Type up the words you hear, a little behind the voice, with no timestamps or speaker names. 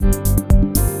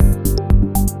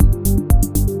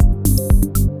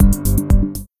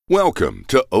Welcome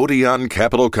to ODEON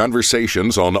Capital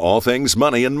Conversations on all things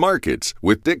money and markets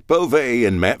with Dick Bove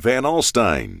and Matt Van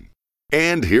Alstyne.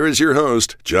 And here is your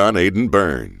host, John Aidan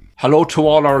Byrne. Hello to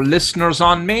all our listeners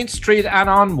on Main Street and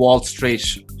on Wall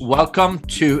Street. Welcome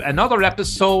to another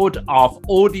episode of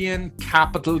ODEON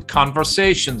Capital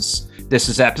Conversations. This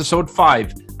is episode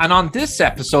 5. And on this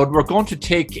episode, we're going to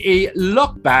take a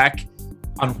look back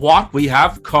on what we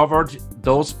have covered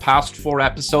those past 4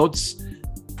 episodes,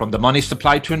 from the money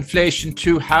supply to inflation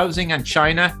to housing and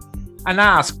China, and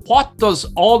ask, what does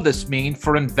all this mean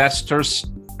for investors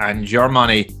and your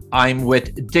money? I'm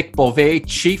with Dick Bove,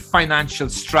 Chief Financial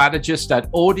Strategist at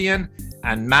ODEON,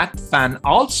 and Matt Van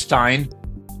Alstyne,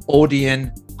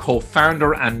 ODEON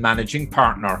Co-founder and Managing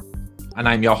Partner. And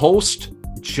I'm your host,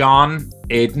 John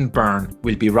Aidan Byrne.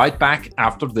 We'll be right back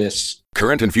after this.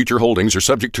 Current and future holdings are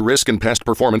subject to risk, and past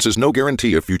performance is no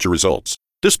guarantee of future results.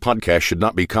 This podcast should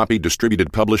not be copied,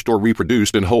 distributed, published, or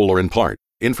reproduced in whole or in part.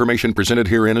 Information presented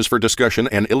herein is for discussion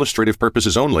and illustrative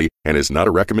purposes only and is not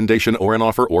a recommendation or an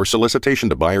offer or solicitation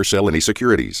to buy or sell any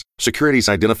securities. Securities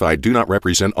identified do not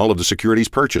represent all of the securities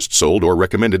purchased, sold, or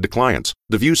recommended to clients.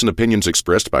 The views and opinions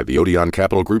expressed by the ODEON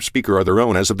Capital Group speaker are their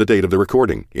own as of the date of the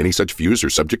recording. Any such views are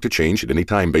subject to change at any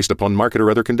time based upon market or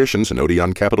other conditions, and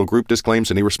ODEON Capital Group disclaims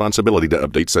any responsibility to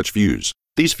update such views.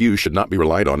 These views should not be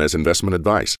relied on as investment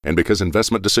advice, and because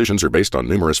investment decisions are based on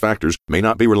numerous factors, may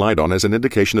not be relied on as an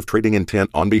indication of trading intent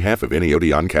on behalf of any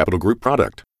ODEON Capital Group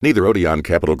product. Neither ODEON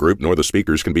Capital Group nor the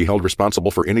speakers can be held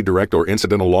responsible for any direct or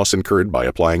incidental loss incurred by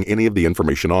applying any of the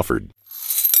information offered.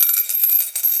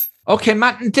 Okay,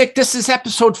 Matt and Dick, this is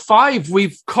episode 5.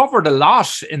 We've covered a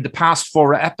lot in the past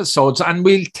 4 episodes, and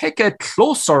we'll take a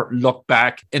closer look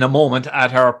back in a moment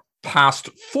at our past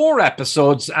 4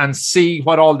 episodes and see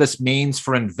what all this means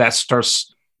for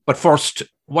investors. But first,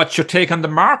 what's your take on the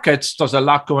markets? There's a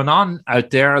lot going on out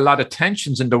there, a lot of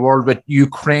tensions in the world with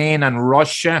Ukraine and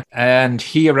Russia, and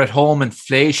here at home,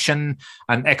 inflation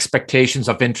and expectations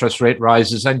of interest rate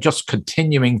rises, and just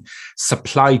continuing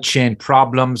supply chain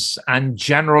problems and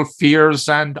general fears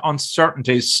and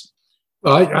uncertainties.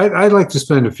 Well, I'd like to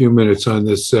spend a few minutes on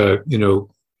this,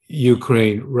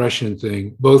 Ukraine-Russian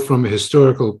thing, both from a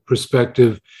historical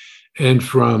perspective and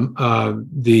from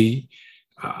the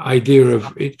idea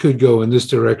of it could go in this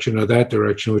direction or that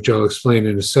direction, which I'll explain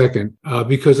in a second,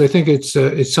 because I think it's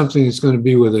something that's going to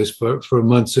be with us for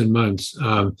months and months,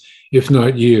 if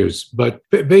not years. But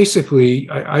basically,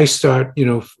 I start,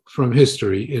 from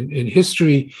history. And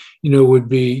history, would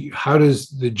be, how does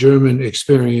the German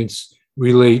experience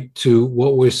relate to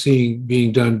what we're seeing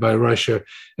being done by Russia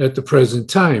at the present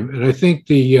time? And I think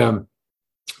the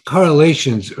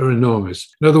correlations are enormous.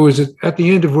 In other words, at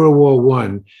the end of World War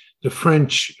I, the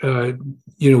French,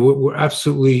 were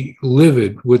absolutely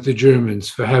livid with the Germans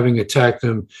for having attacked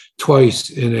them twice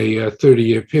in a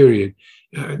 30-year period.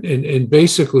 And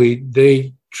basically,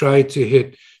 they tried to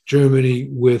hit Germany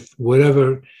with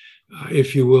whatever,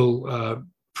 if you will,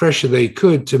 pressure they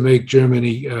could to make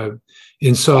Germany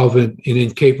insolvent and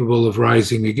incapable of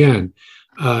rising again.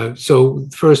 So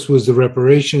first was the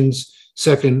reparations.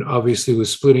 Second, obviously,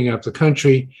 was splitting up the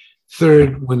country.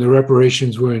 Third, when the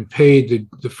reparations weren't paid,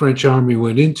 the French army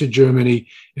went into Germany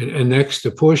and annexed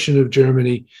a portion of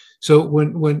Germany. So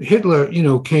when Hitler,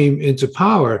 came into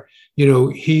power,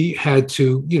 he had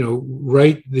to,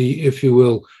 right the, if you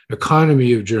will,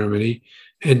 economy of Germany.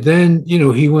 And then,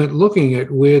 he went looking at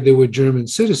where there were German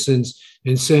citizens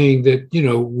and saying that,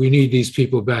 we need these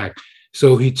people back.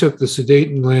 So he took the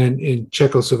Sudetenland in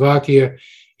Czechoslovakia.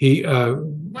 He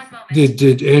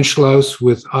did Anschluss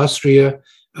with Austria.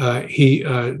 He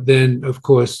then, of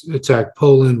course, attacked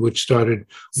Poland, which started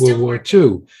World War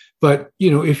II. But,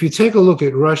 if you take a look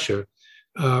at Russia,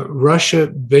 Russia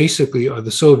basically, or the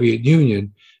Soviet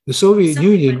Union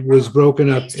was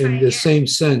broken up in the same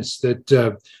sense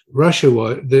that Russia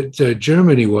was, that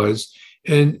Germany was.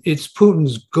 And it's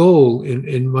Putin's goal,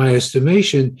 in my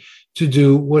estimation, to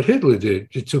do what Hitler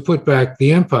did, to put back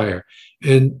the empire.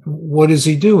 And what is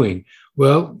he doing?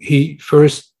 Well, he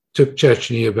first took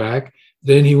Chechnya back.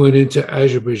 Then he went into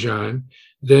Azerbaijan.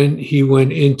 Then he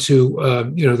went into,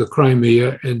 the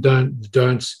Crimea and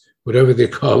Donetsk, whatever they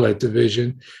call that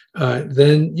division.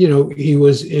 Then, he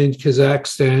was in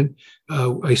Kazakhstan.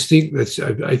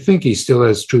 I think he still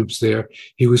has troops there.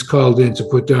 He was called in to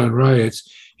put down riots.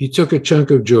 He took a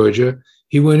chunk of Georgia.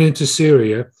 He went into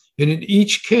Syria. And in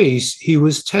each case, he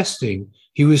was testing.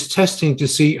 He was testing to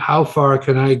see how far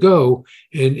can I go.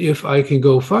 And if I can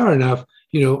go far enough,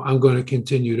 I'm going to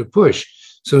continue to push.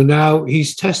 So now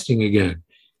he's testing again.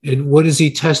 And what is he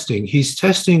testing? He's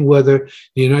testing whether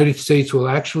the United States will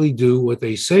actually do what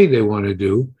they say they want to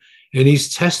do. and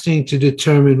he's testing to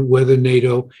determine whether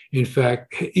NATO, in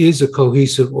fact, is a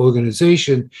cohesive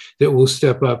organization that will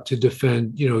step up to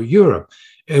defend, Europe.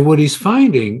 And what he's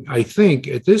finding, I think,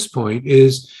 at this point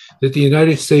is that the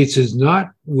United States is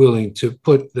not willing to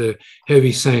put the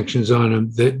heavy sanctions on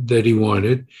him that he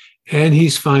wanted. And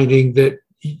he's finding that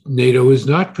NATO is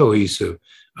not cohesive.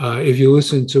 If you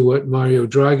listen to what Mario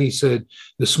Draghi said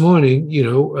this morning,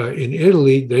 in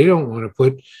Italy, they don't want to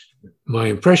put, my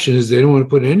impression is they don't want to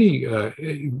put any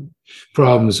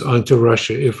problems onto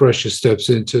Russia if Russia steps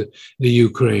into the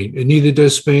Ukraine, and neither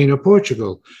does Spain or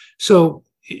Portugal. So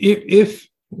if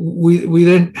we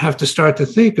then have to start to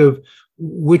think of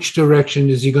which direction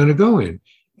is he going to go in.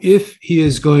 If he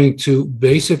is going to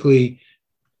basically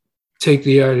take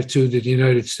the attitude that the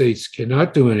United States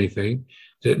cannot do anything,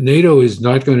 that NATO is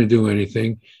not going to do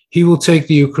anything, he will take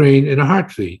the Ukraine in a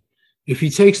heartbeat. If he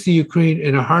takes the Ukraine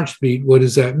in a heartbeat, what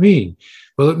does that mean?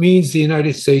 Well, it means the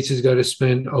United States has got to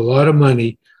spend a lot of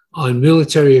money on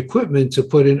military equipment to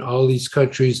put in all these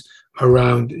countries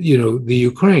around, the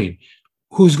Ukraine.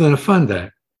 Who's going to fund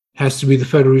that? Has to be the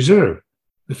Federal Reserve.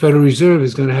 The Federal Reserve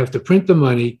is going to have to print the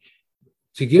money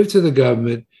to give to the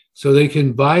government so they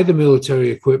can buy the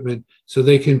military equipment so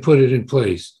they can put it in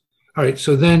place. All right,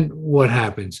 so then what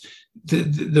happens?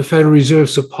 The Federal Reserve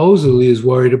supposedly is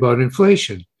worried about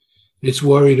inflation. It's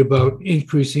worried about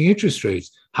increasing interest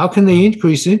rates. How can they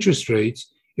increase interest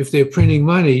rates if they're printing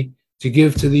money to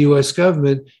give to the U.S.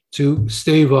 government to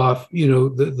stave off,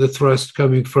 the thrust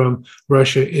coming from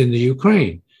Russia in the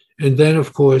Ukraine? And then,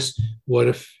 of course, what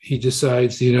if he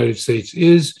decides the United States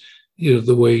is,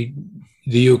 the way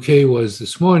the UK was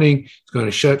this morning, it's going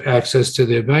to shut access to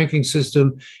their banking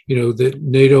system, that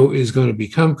NATO is going to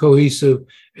become cohesive.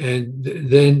 And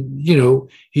then,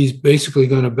 he's basically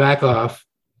going to back off.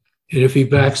 And if he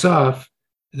backs off,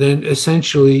 then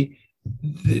essentially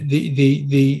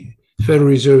the Federal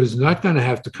Reserve is not going to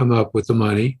have to come up with the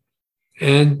money.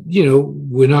 And,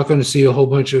 we're not going to see a whole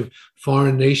bunch of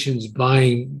foreign nations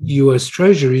buying U.S.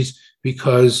 treasuries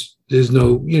because there's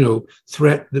no,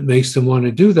 threat that makes them want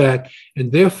to do that.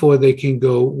 And therefore, they can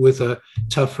go with a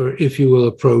tougher, if you will,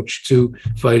 approach to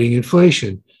fighting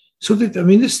inflation. So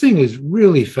this thing is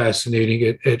really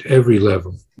fascinating at every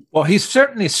level. Well, he's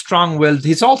certainly strong-willed.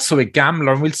 He's also a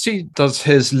gambler, and we'll see does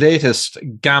his latest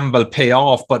gamble pay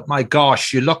off. But my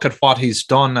gosh, you look at what he's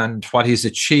done and what he's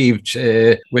achieved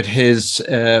with his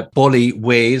bully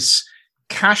ways.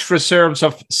 Cash reserves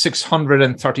of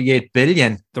 638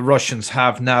 billion the Russians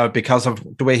have now because of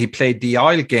the way he played the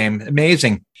oil game.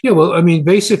 Amazing. Yeah, well,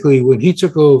 basically, when he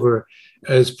took over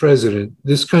as president,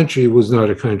 this country was not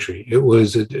a country. It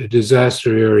was a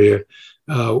disaster area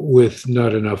with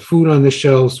not enough food on the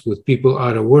shelves, with people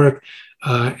out of work.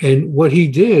 And what he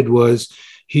did was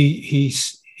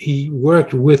he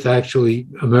worked with actually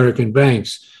American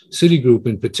banks, Citigroup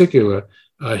in particular.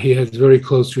 He had a very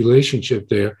close relationship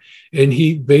there. And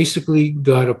he basically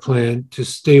got a plan to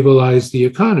stabilize the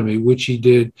economy, which he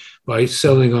did by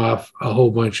selling off a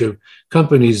whole bunch of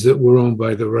companies that were owned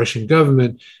by the Russian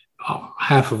government,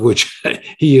 half of which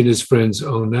he and his friends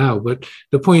own now. But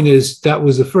the point is, that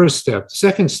was the first step. The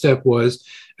second step was,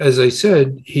 as I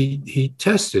said, he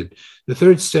tested. The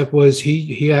third step was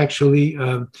he actually,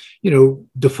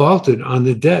 defaulted on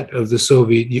the debt of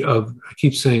the I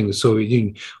keep saying the Soviet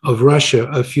Union, of Russia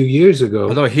a few years ago.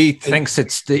 Although he thinks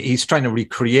he's trying to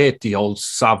recreate the old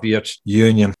Soviet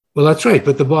Union. Well, that's right.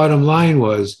 But the bottom line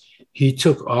was he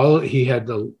had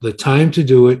the time to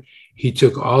do it. He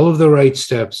took all of the right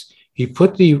steps. He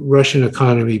put the Russian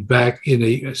economy back in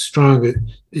a stronger,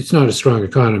 it's not a strong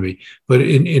economy, but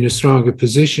in a stronger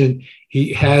position.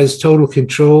 He has total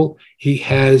control. He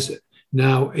has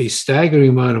now a staggering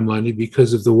amount of money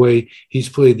because of the way he's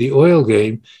played the oil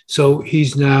game. So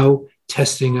he's now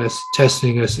testing us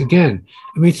again.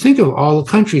 Think of all the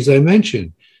countries I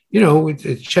mentioned.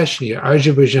 Chechnya,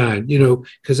 Azerbaijan,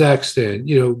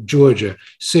 Kazakhstan, Georgia,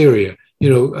 Syria,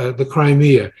 the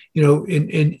Crimea.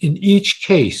 In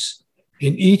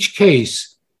each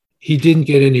case, he didn't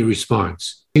get any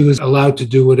response. He was allowed to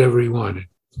do whatever he wanted.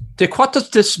 Dick, what does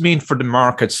this mean for the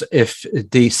markets if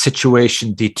the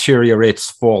situation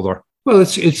deteriorates further? Well,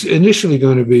 it's initially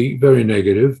going to be very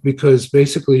negative because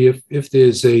basically if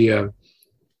there's a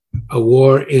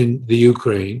war in the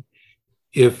Ukraine,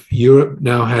 if Europe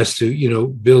now has to,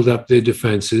 build up their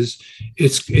defenses,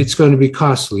 it's going to be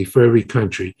costly for every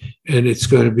country, and it's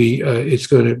going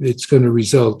to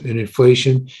result in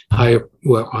inflation,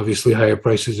 obviously higher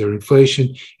prices are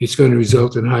inflation. It's going to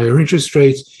result in higher interest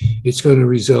rates. It's going to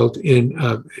result in,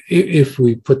 if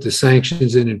we put the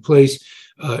sanctions in place,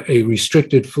 a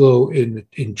restricted flow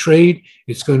in trade.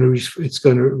 It's going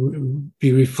to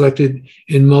be reflected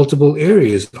in multiple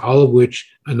areas, all of which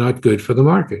are not good for the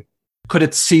market. Could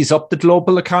it seize up the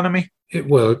global economy?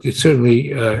 It certainly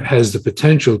has the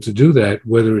potential to do that.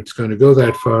 Whether it's going to go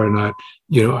that far or not,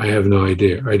 I have no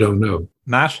idea. I don't know.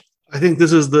 Matt? I think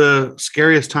this is the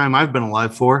scariest time I've been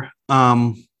alive for.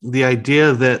 The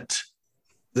idea that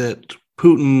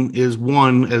Putin is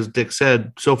one, as Dick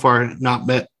said, so far not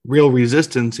met real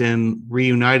resistance in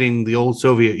reuniting the old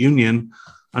Soviet Union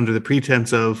under the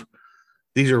pretense of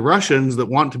these are Russians that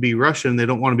want to be Russian. They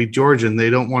don't want to be Georgian. They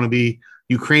don't want to be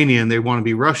Ukrainian. They want to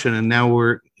be Russian. And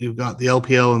now you've got the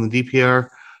LPL and the DPR,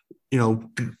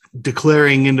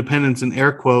 declaring independence in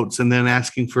air quotes and then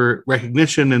asking for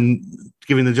recognition and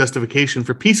giving the justification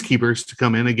for peacekeepers to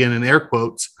come in, again in air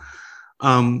quotes.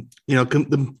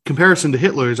 The comparison to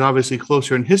Hitler is obviously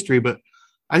closer in history, but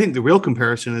I think the real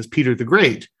comparison is Peter the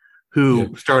Great,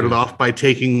 who started off by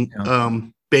taking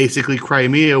basically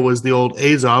Crimea was the old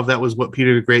Azov. That was what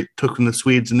Peter the Great took from the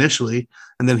Swedes initially.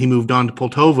 And then he moved on to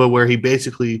Poltava, where he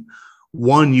basically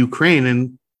won Ukraine.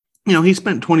 And, he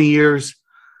spent 20 years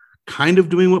kind of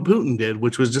doing what Putin did,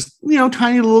 which was just,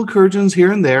 tiny little incursions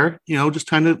here and there, just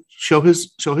trying to show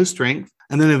his strength.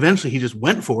 And then eventually he just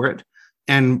went for it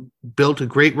and built a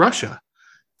great Russia.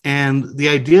 And the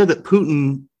idea that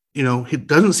Putin, it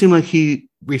doesn't seem like he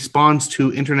responds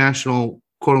to international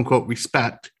quote unquote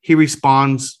respect. He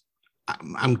responds,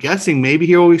 I'm guessing maybe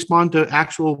he will respond to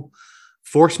actual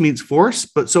force meets force,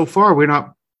 but so far we're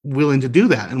not willing to do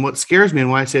that. And what scares me and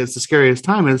why I say it's the scariest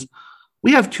time is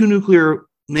we have two nuclear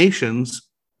nations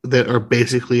that are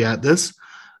basically at this.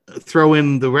 Throw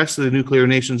in the rest of the nuclear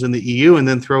nations in the EU, and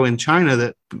then throw in China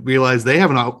that realize they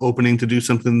have an opening to do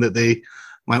something that they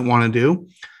might want to do.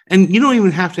 And you don't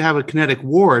even have to have a kinetic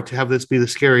war to have this be the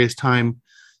scariest time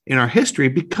in our history,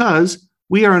 because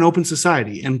we are an open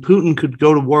society, and Putin could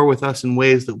go to war with us in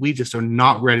ways that we just are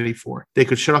not ready for. They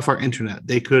could shut off our internet.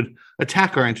 They could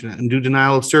attack our internet and do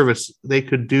denial of service. They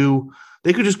could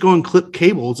just go and clip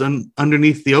cables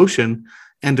underneath the ocean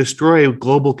and destroy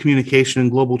global communication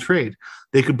and global trade.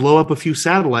 They could blow up a few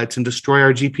satellites and destroy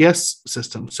our GPS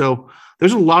system. So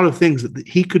there's a lot of things that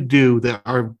he could do that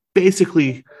are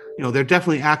basically, they're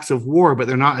definitely acts of war, but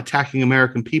they're not attacking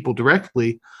American people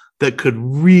directly, that could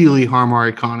really harm our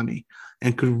economy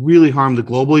and could really harm the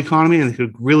global economy, and it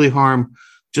could really harm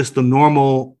just the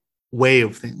normal way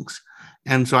of things.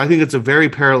 And so I think it's a very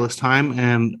perilous time.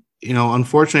 And,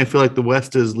 unfortunately, I feel like the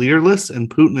West is leaderless, and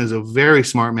Putin is a very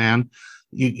smart man.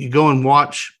 You go and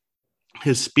watch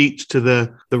his speech to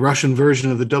the Russian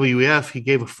version of the WEF. He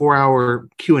gave a 4-hour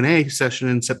Q&A session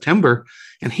in September,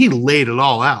 and he laid it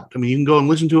all out. I mean, you can go and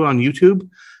listen to it on YouTube.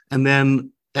 And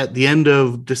then at the end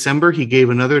of December, he gave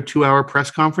another 2-hour press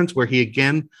conference where he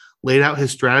again laid out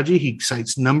his strategy. He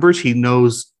cites numbers. He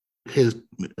knows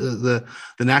the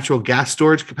natural gas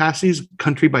storage capacities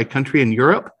country by country in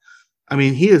Europe. I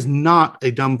mean, he is not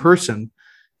a dumb person,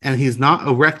 and he's not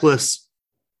a reckless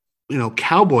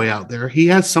cowboy out there. He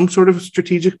has some sort of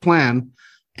strategic plan,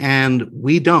 and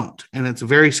we don't. And it's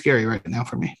very scary right now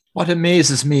for me. What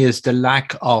amazes me is the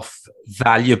lack of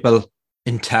valuable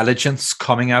intelligence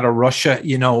coming out of Russia.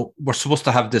 We're supposed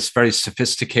to have this very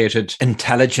sophisticated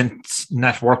intelligence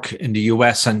network in the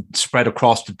US and spread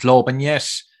across the globe. And yet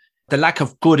the lack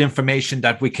of good information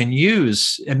that we can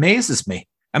use amazes me.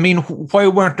 I mean, why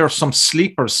weren't there some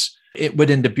sleepers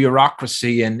within the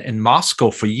bureaucracy in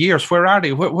Moscow for years? Where are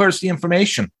they? Where's the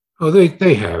information? Oh,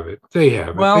 they have it. They have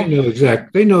it. Well,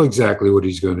 they know exactly what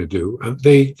he's going to do.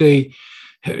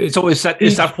 So is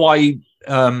that why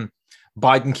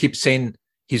Biden keeps saying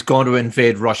he's going to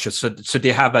invade Russia? So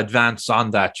they have advance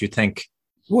on that, you think?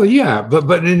 Well, yeah,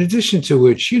 but in addition to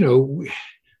which,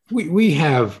 we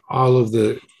have all of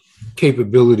the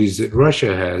capabilities that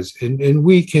Russia has, and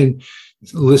we can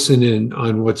listen in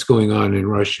on what's going on in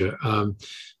Russia.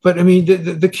 But I mean,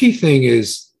 the key thing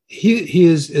is he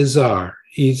is a czar.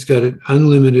 He's got an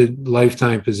unlimited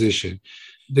lifetime position.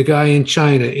 The guy in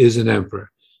China is an emperor.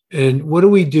 And what do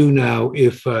we do now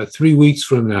if 3 weeks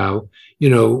from now,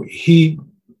 the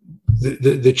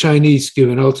Chinese give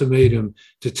an ultimatum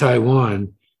to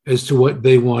Taiwan as to what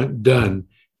they want done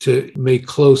to make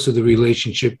closer the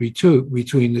relationship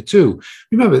between the two?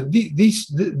 Remember, this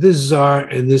czar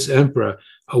and this emperor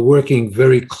are working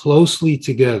very closely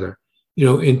together,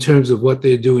 in terms of what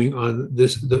they're doing on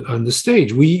the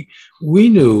stage. We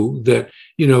knew that,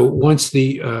 once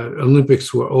the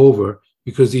Olympics were over,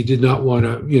 because he did not want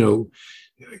to,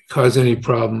 cause any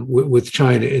problem with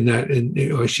China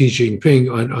or Xi Jinping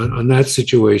on that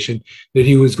situation, that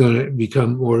he was going to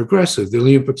become more aggressive. The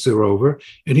Olympics are over,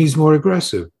 and he's more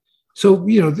aggressive. So,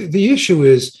 the issue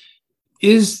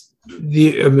is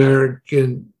the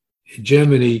American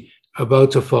hegemony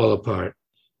about to fall apart?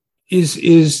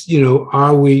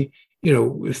 Are we,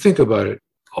 think about it.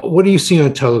 What do you see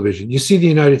on television? You see the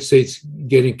United States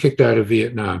getting kicked out of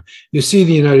Vietnam. You see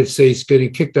the United States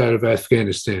getting kicked out of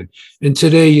Afghanistan. And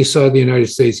today you saw the United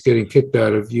States getting kicked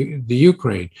out of the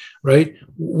Ukraine, right?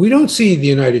 We don't see the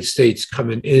United States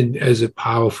coming in as a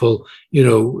powerful,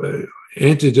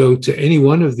 antidote to any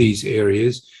one of these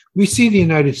areas. We see the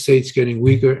United States getting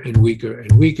weaker and weaker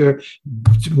and weaker,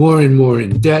 more and more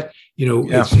in debt.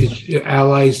 It's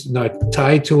allies not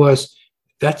tied to us.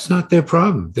 That's not their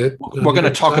problem. We're going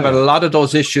to talk about a lot of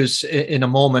those issues in a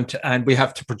moment, and we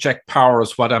have to project power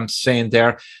is what I'm saying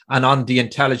there. And on the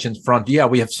intelligence front,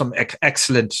 we have some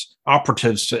excellent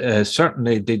operatives.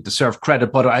 Certainly they deserve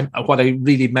credit, but what I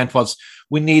really meant was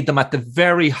we need them at the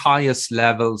very highest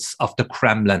levels of the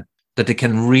Kremlin, that they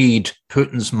can read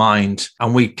Putin's mind,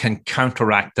 and we can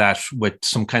counteract that with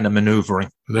some kind of maneuvering.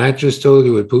 Matt just told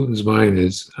you what Putin's mind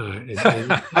is.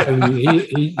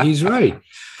 He's right.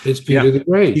 It's Peter the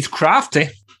Great. He's crafty,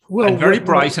 and very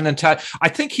bright and intelligent. I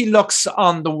think he looks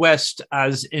on the West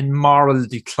as in moral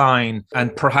decline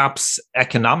and perhaps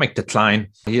economic decline.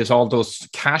 He has all those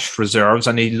cash reserves,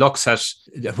 and he looks at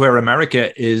where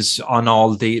America is on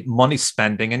all the money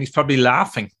spending, and he's probably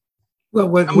laughing. Well,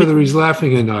 whether he's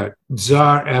laughing or not,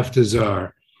 Tsar after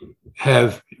Tsar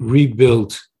have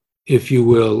rebuilt, if you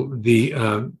will,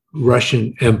 the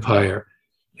Russian Empire.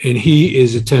 And he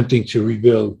is attempting to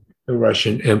rebuild the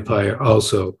Russian Empire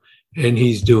also. And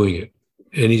he's doing it.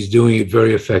 And he's doing it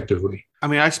very effectively. I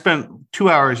mean, I spent 2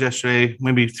 hours yesterday,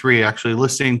 maybe 3 actually,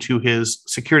 listening to his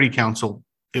Security Council.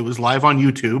 It was live on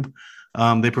YouTube.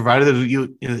 They provided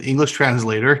an English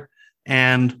translator,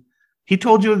 and he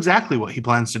told you exactly what he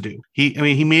plans to do.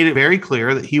 He made it very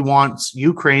clear that he wants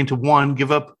Ukraine to, one,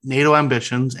 give up NATO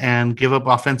ambitions and give up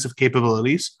offensive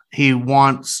capabilities. He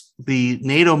wants the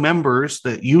NATO members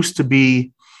that used to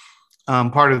be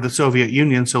part of the Soviet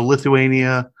Union, so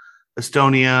Lithuania,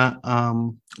 Estonia,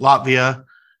 Latvia,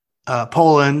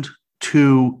 Poland,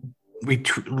 to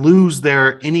lose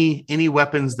their any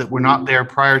weapons that were not there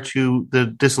prior to the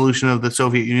dissolution of the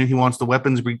Soviet Union. He wants the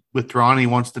weapons withdrawn. He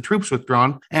wants the troops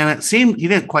withdrawn. And it seemed, he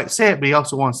didn't quite say it, but he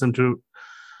also wants them to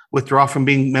withdraw from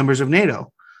being members of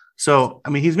NATO. So,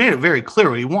 I mean, he's made it very clear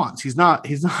what he wants. He's not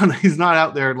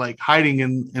out there like hiding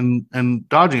and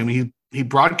dodging. I mean, he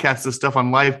broadcasts this stuff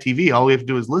on live TV. All we have to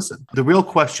do is listen. The real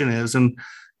question is, and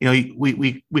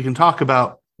we can talk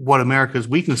about what America's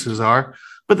weaknesses are,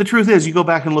 but the truth is, you go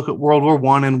back and look at World War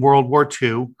I and World War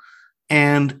II,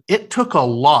 and it took a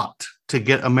lot to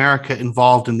get America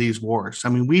involved in these wars. I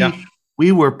mean,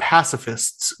 we were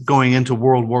pacifists going into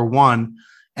World War I,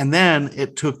 and then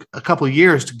it took a couple of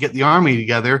years to get the army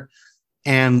together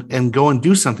and go and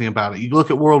do something about it. You look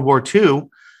at World War II,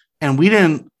 and we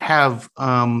didn't have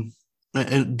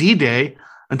D-Day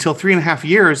until 3.5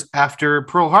 years after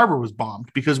Pearl Harbor was bombed,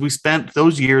 because we spent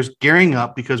those years gearing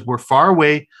up because we're far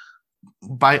away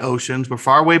by oceans, we're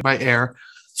far away by air.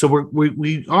 So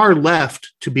we are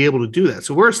left to be able to do that.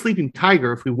 So we're a sleeping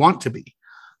tiger if we want to be.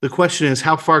 The question is,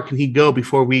 how far can he go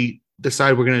before we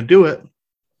decide we're going to do it?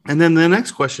 And then the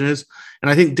next question is,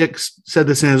 and I think Dick said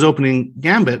this in his opening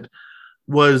gambit,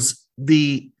 was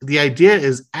the idea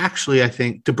is actually, I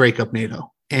think, to break up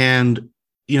NATO. And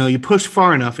you push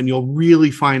far enough and you'll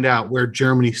really find out where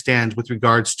Germany stands with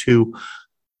regards to,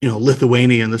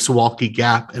 Lithuania and the Suwalki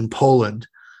Gap and Poland.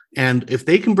 And if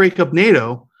they can break up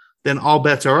NATO, then all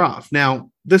bets are off.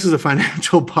 Now, this is a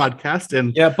financial podcast,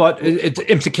 and but it's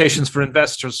implications for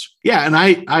investors. Yeah, and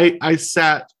I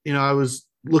sat, I was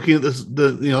looking at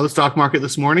the stock market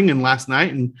this morning and last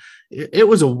night, and it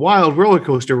was a wild roller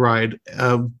coaster ride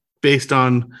based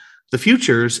on the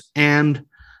futures. And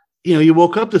you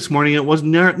woke up this morning, it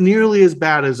wasn't nearly as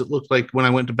bad as it looked like when I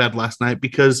went to bed last night,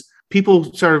 because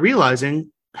people started realizing,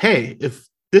 hey, if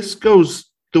this goes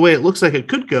the way it looks like it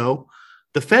could go,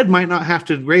 the Fed might not have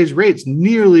to raise rates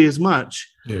nearly as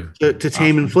much to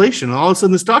tame inflation. All of a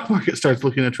sudden, the stock market starts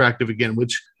looking attractive again,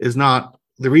 which is not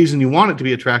the reason you want it to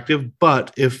be attractive.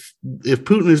 But if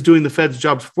Putin is doing the Fed's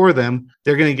jobs for them,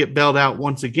 they're going to get bailed out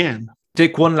once again.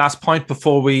 Dick, one last point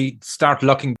before we start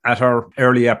looking at our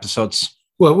early episodes.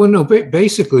 Well, no.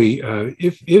 Basically,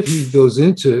 if he goes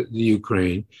into the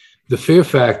Ukraine, the fear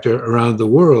factor around the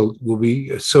world will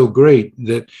be so great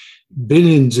that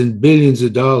billions and billions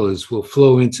of dollars will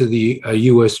flow into the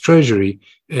U.S. Treasury,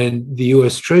 and the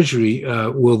U.S. Treasury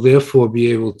will therefore be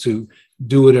able to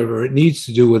do whatever it needs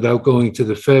to do without going to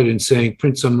the Fed and saying,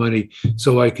 print some money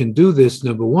so I can do this,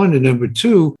 number one. And number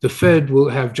two, the Fed will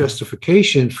have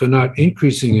justification for not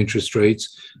increasing interest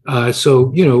rates.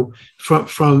 So,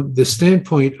 from the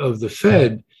standpoint of the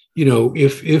Fed,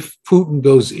 if Putin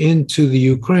goes into the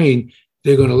Ukraine,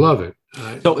 they're going to love it.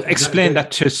 So explain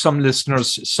that to some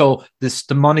listeners. So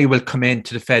the money will come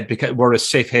into the Fed because we're a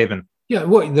safe haven. Yeah,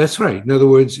 well, that's right. In other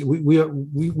words,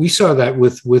 we saw that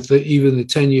with even the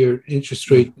 10-year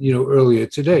interest rate, earlier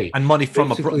today. And money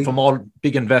from all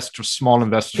big investors, small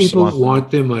investors. People want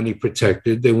their money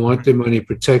protected. They want their money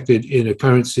protected in a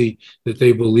currency that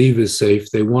they believe is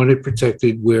safe. They want it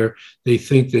protected where they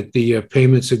think that the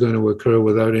payments are going to occur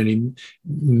without any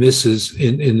misses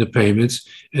in the payments,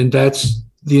 and that's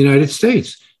the United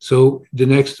States. So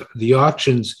the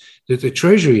auctions that the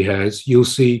Treasury has, you'll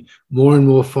see more and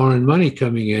more foreign money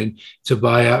coming in to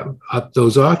buy up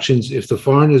those auctions. If the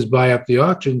foreigners buy up the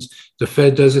auctions, the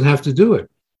Fed doesn't have to do it.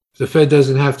 If the Fed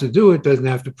doesn't have to do it, doesn't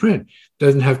have to print.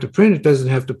 Doesn't have to print, it doesn't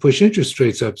have to push interest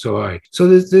rates up so high. So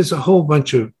there's a whole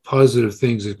bunch of positive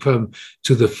things that come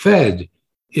to the Fed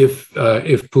if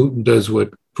Putin does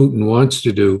what Putin wants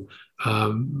to do.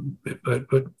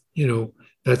 But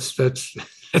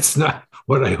that's not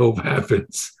what I hope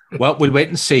happens. Well, we'll wait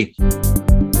and see.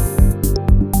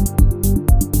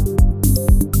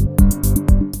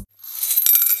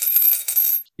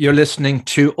 You're listening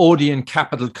to ODEON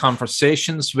Capital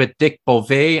Conversations with Dick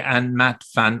Bove and Matt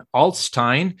Van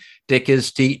Alstyne. Dick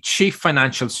is the Chief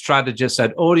Financial Strategist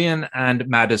at ODEON, and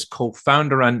Matt is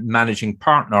co-founder and managing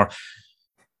partner.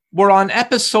 We're on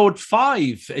episode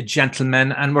 5,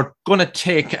 gentlemen, and we're going to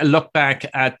take a look back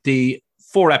at the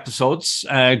 4 episodes,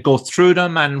 go through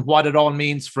them and what it all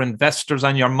means for investors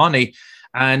and your money.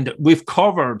 And we've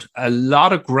covered a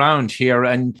lot of ground here.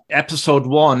 And episode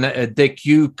 1, Dick,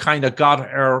 you kind of got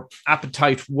our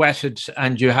appetite whetted,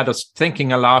 and you had us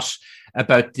thinking a lot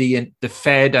about the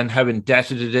Fed and how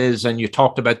indebted it is. And you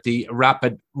talked about the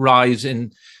rapid rise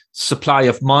in supply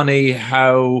of money,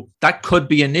 how that could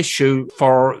be an issue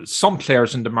for some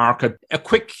players in the market. A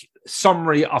quick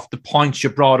summary of the points you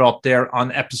brought up there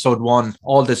on episode 1.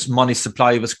 All this money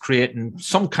supply was creating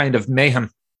some kind of mayhem.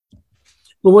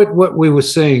 Well, what we were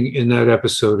saying in that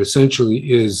episode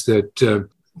essentially is that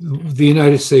the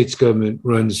United States government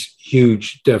runs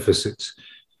huge deficits,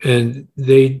 and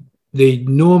they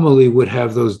normally would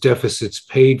have those deficits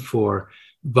paid for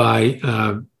by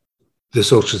the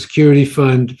Social Security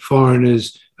Fund,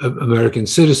 foreigners, American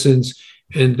citizens,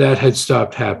 and that had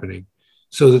stopped happening.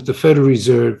 So that the Federal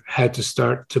Reserve had to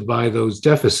start to buy those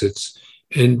deficits.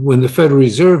 And when the Federal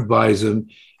Reserve buys them,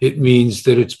 it means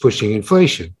that it's pushing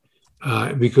inflation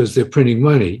because they're printing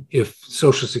money. If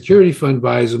Social Security Fund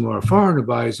buys them or a foreigner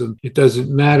buys them, it doesn't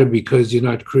matter because you're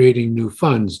not creating new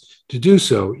funds to do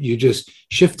so. You're just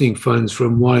shifting funds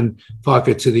from one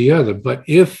pocket to the other. But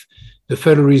if the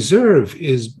Federal Reserve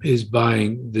is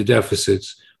buying the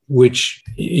deficits, which,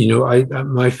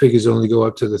 my figures only go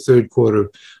up to the third quarter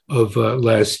of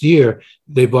last year,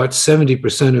 they bought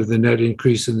 70% of the net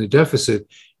increase in the deficit.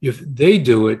 If they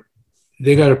do it,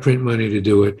 they got to print money to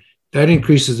do it. That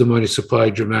increases the money supply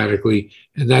dramatically.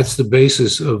 And that's the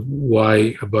basis of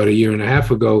why about a year and a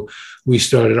half ago, we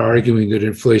started arguing that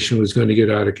inflation was going to get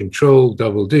out of control,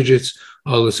 double digits,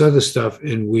 all this other stuff.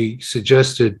 And we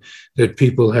suggested that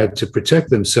people had to protect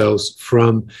themselves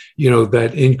from,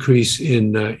 that increase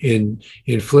in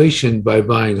inflation by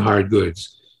buying hard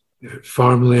goods.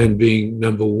 Farmland being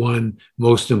number one,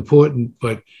 most important,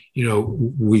 but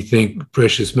we think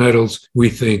precious metals, we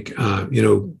think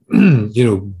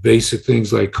basic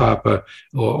things like copper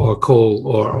or coal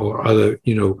or other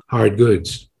hard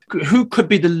goods. Who could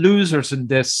be the losers in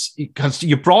this? Because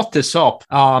you brought this up.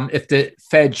 If the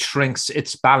Fed shrinks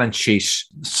its balance sheet,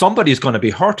 somebody's going to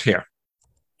be hurt here.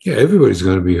 Yeah, everybody's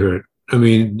going to be hurt. I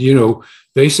mean,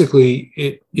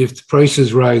 basically, if the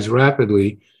prices rise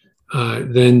rapidly,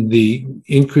 then the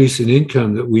increase in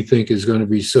income that we think is going to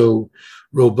be so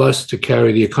robust to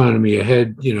carry the economy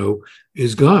ahead,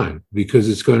 is gone, because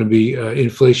it's going to be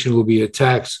inflation will be a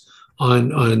tax on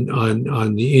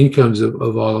the incomes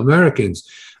of all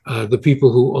Americans. The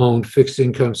people who own fixed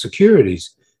income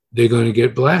securities, they're going to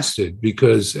get blasted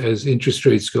because as interest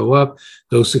rates go up,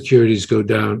 those securities go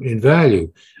down in value.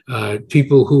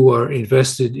 People who are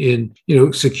invested in,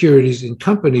 securities in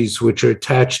companies which are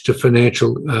attached to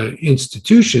financial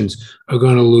institutions are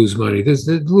going to lose money.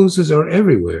 The losers are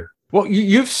everywhere. Well,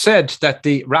 you've said that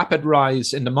the rapid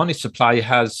rise in the money supply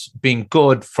has been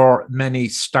good for many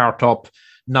startup,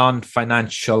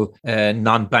 non-financial,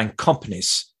 non-bank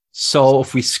companies. So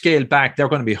if we scale back, they're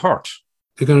going to be hurt.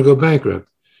 They're going to go bankrupt.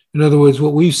 In other words,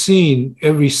 what we've seen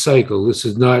every cycle, this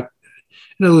is not,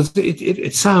 in other words,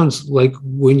 it sounds like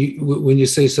when you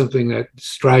say something that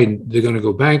strident, they're going to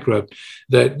go bankrupt,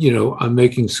 that, I'm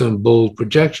making some bold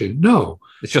projection. No,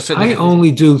 it's just I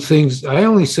only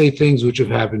say things which have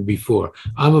happened before.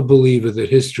 I'm a believer that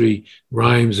history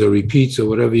rhymes or repeats or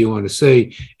whatever you want to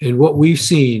say. And what we've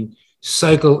seen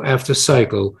cycle after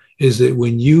cycle is that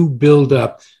when you build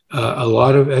up a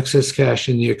lot of excess cash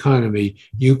in the economy,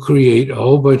 you create a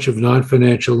whole bunch of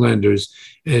non-financial lenders.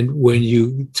 And when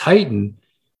you tighten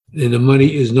and the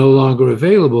money is no longer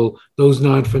available, those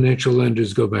non-financial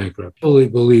lenders go bankrupt. I fully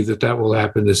believe that will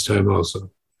happen this time also.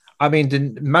 I mean,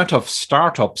 the amount of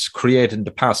startups created in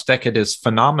the past decade is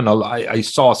phenomenal. I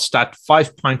saw a stat,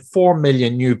 5.4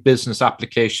 million new business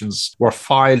applications were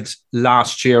filed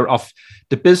last year. Of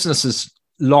the businesses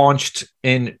launched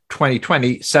in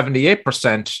 2020,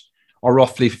 78%, or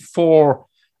roughly 4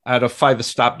 out of 5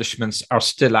 establishments are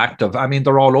still active. I mean,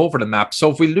 they're all over the map. So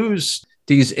if we lose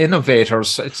these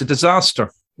innovators, it's a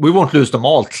disaster. We won't lose them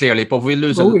all, clearly, but if we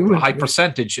lose a high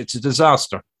percentage, it's a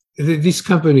disaster. These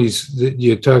companies that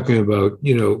you're talking about,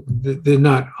 they're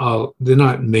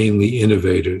not mainly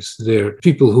innovators. They're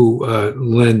people who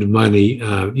lend money,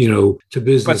 to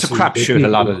businesses. But it's a crapshoot a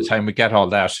lot of the time. We get all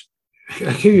that.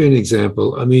 I'll give you an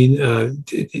example. I mean,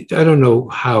 I don't know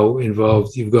how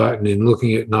involved you've gotten in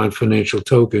looking at non-financial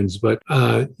tokens, but,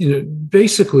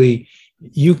 basically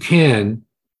you can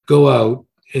go out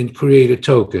and create a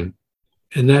token,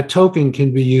 and that token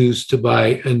can be used to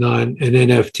buy an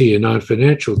NFT, a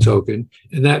non-financial token.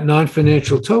 And that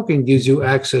non-financial token gives you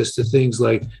access to things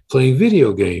like playing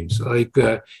video games, like,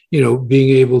 being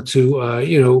able to,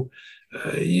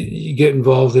 you get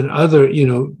involved in other,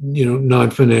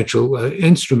 non-financial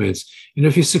instruments. And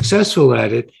if you're successful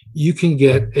at it, you can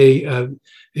get a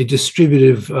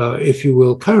distributive, if you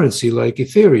will, currency like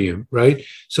Ethereum, right?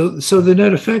 So the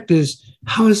net effect is,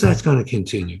 how is that going to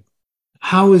continue?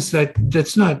 How is that?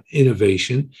 That's not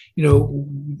innovation.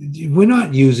 We're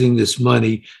not using this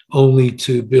money only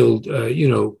to build,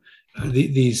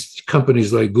 these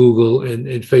companies like Google and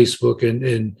Facebook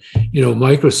and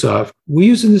Microsoft. We're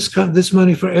using this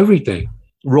money for everything.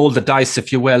 Roll the dice,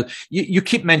 if you will. You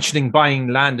keep mentioning buying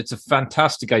land. It's a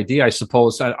fantastic idea, I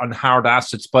suppose, on hard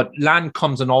assets, but land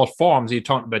comes in all forms. You're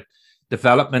talking about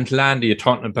development land? Are you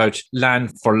talking about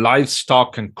land for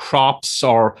livestock and crops,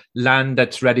 or land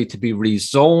that's ready to be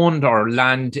rezoned, or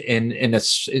land in a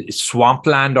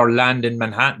swampland, or land in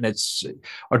Manhattan?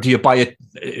 Or do you buy it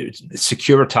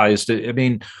securitized? I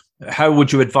mean, how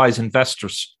would you advise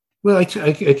investors? Well, I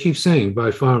keep saying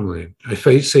buy farmland. I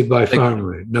say buy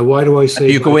farmland. Now, why do I say?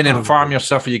 Do you go in and farm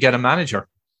yourself, or you get a manager?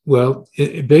 Well,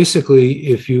 basically,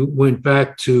 if you went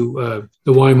back to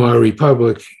the Weimar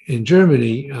Republic in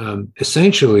Germany,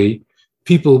 essentially,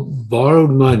 people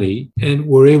borrowed money and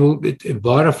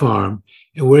bought a farm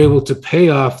and were able to pay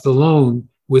off the loan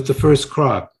with the first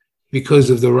crop because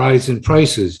of the rise in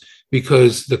prices,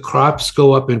 because the crops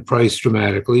go up in price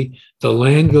dramatically, the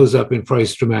land goes up in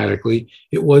price dramatically.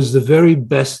 It was the very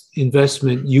best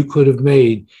investment you could have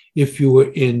made if you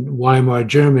were in Weimar,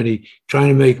 Germany, trying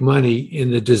to make money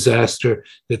in the disaster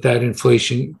that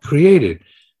inflation created.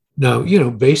 Now,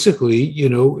 basically,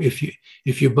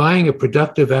 if you're buying a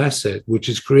productive asset, which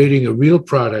is creating a real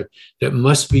product that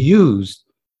must be used,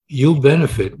 you'll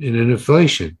benefit in an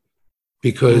inflation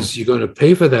because you're going to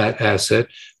pay for that asset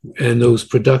and those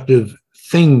productive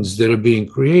things that are being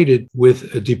created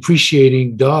with a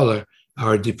depreciating dollar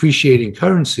or a depreciating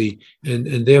currency,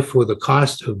 and therefore the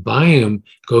cost of buying them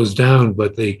goes down,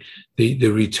 but the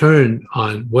return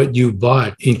on what you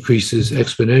bought increases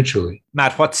exponentially.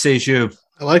 Matt, what says you?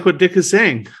 I like what Dick is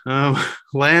saying.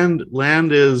 Land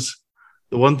is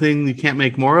the one thing you can't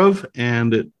make more of,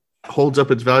 and it holds up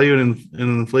its value in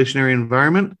an inflationary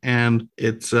environment, and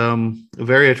it's a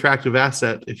very attractive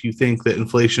asset if you think that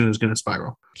inflation is going to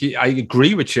spiral. I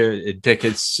agree with you, Dick.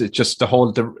 It's just the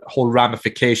whole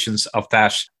ramifications of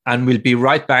that. And we'll be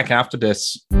right back after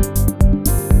this.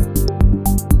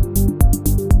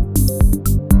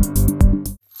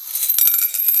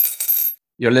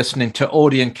 You're listening to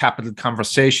ODEON Capital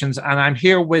Conversations, and I'm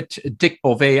here with Dick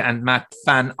Bove and Matt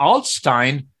Van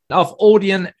Alstyne of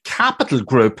ODEON Capital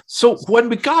Group. So when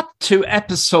we got to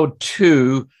episode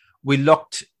 2, we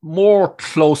looked more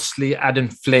closely at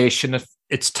inflation.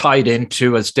 It's tied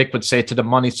into, as Dick would say, to the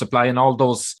money supply and all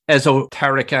those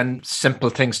esoteric and simple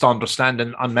things to understand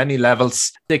on many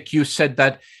levels. Dick, you said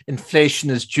that inflation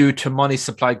is due to money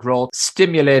supply growth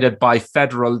stimulated by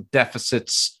federal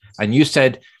deficits. And you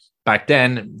said back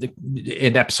then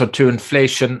in episode 2,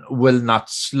 inflation will not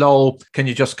slow. Can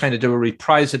you just kind of do a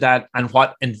reprise of that and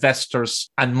what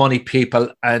investors and money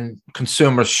people and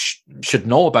consumers should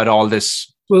know about all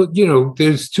this? Well,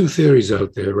 there's two theories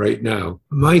out there right now.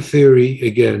 My theory,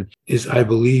 again, is I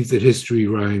believe that history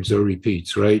rhymes or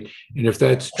repeats, right? And if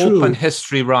that's true... Hope and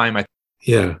history rhyme.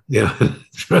 Yeah,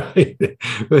 that's right.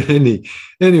 But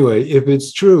anyway, if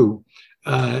it's true,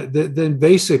 then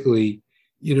basically,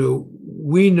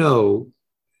 we know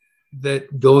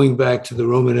that going back to the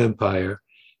Roman Empire,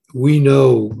 we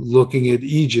know looking at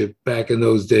Egypt back in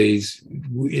those days,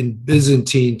 in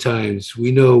Byzantine times,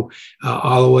 we know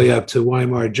all the way up to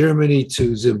Weimar Germany,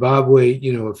 to Zimbabwe,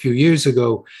 a few years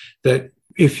ago, that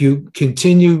if you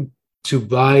continue to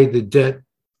buy the debt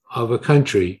of a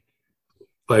country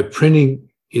by printing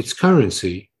its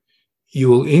currency, you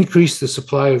will increase the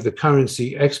supply of the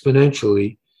currency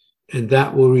exponentially, and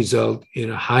that will result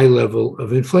in a high level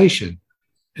of inflation.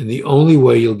 And the only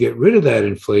way you'll get rid of that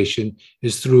inflation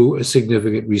is through a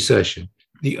significant recession.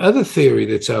 The other theory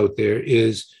that's out there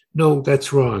is, no,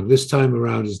 that's wrong. This time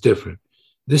around is different.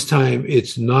 This time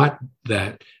it's not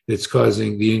that that's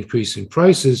causing the increase in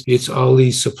prices. It's all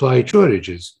these supply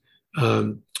shortages.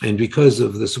 And because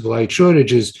of the supply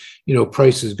shortages,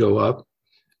 prices go up.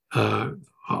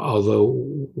 Although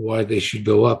why they should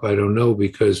go up, I don't know,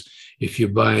 because if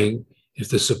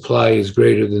the supply is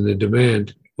greater than the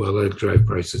demand, well, that'll drive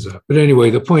prices up. But anyway,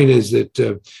 the point is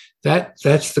that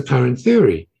that's the current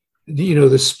theory.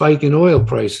 The spike in oil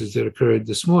prices that occurred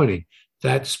this morning,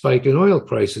 that spike in oil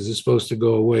prices is supposed to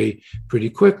go away pretty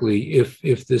quickly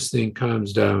if this thing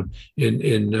calms down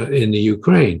in the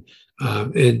Ukraine.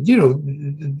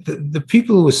 The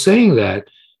people who are saying that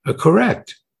are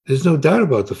correct. There's no doubt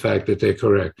about the fact that they're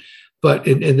correct. But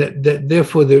that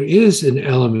therefore there is an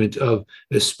element of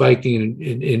a spiking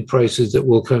in prices that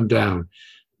will come down.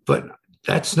 But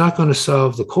that's not going to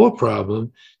solve the core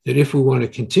problem, that if we want to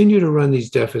continue to run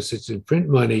these deficits and print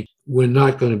money, we're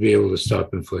not going to be able to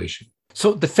stop inflation.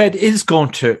 So the Fed is going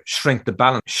to shrink the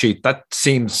balance sheet. That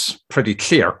seems pretty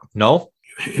clear, no?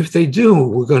 If they do,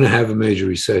 we're going to have a major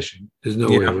recession. There's no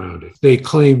way around it. They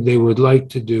claim they would like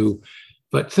to do,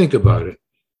 but think about it.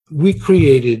 We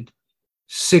created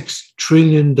 $6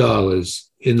 trillion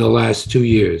in the last 2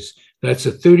 years. That's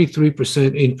a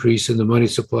 33% increase in the money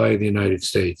supply of the United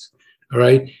States. All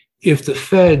right. If the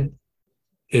Fed,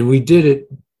 and we did it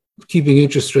keeping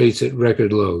interest rates at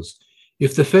record lows,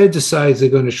 if the Fed decides they're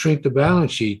going to shrink the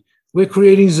balance sheet, we're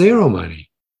creating zero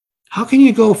money. How can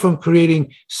you go from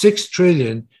creating 6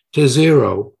 trillion to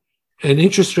zero and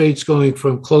interest rates going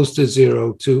from close to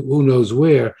zero to who knows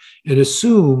where and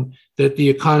assume that the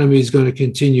economy is going to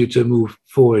continue to move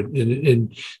forward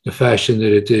in the fashion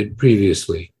that it did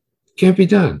previously? Can't be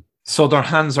done. So their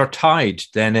hands are tied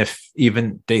then if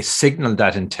even they signal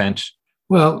that intent?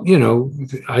 Well,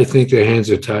 I think their hands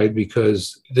are tied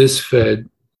because this Fed,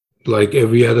 like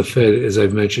every other Fed, as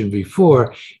I've mentioned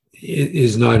before,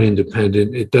 is not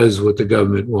independent. It does what the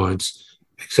government wants,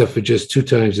 except for just 2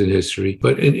 times in history.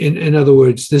 But in other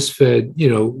words, this Fed,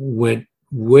 went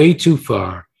way too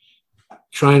far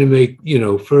trying to make,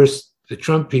 first the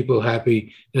Trump people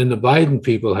happy, then the Biden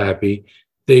people happy.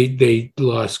 They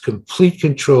lost complete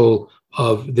control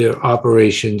of their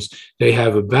operations. They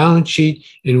have a balance sheet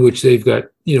in which they've got,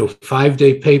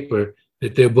 5-day paper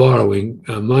that they're borrowing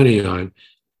money on,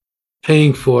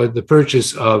 paying for the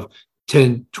purchase of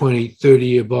 10, 20,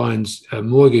 30-year bonds,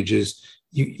 mortgages.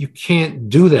 You can't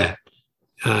do that.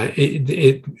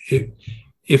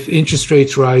 If interest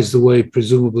rates rise the way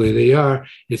presumably they are,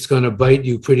 it's going to bite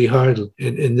you pretty hard.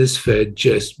 And this Fed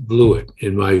just blew it,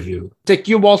 in my view. Dick,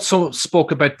 you also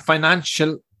spoke about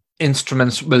financial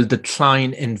instruments will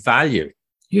decline in value.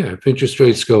 Yeah, if interest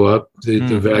rates go up,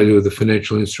 the value of the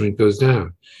financial instrument goes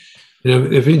down.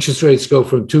 If interest rates go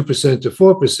from 2% to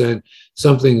 4%,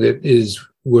 something that is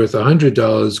worth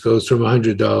 $100 goes from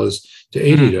 $100 to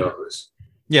 $80.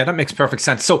 Yeah, that makes perfect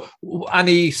sense. So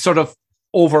any sort of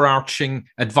overarching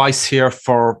advice here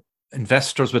for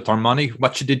investors with their money?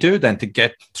 What should they do then to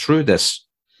get through this?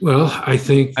 Well, I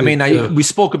think... we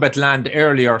spoke about land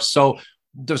earlier, so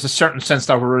there's a certain sense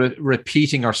that we're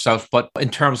repeating ourselves, but in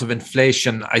terms of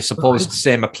inflation, I suppose the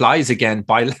same applies again.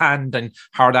 Buy land and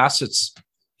hard assets.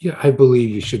 Yeah, I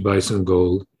believe you should buy some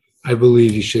gold. I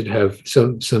believe you should have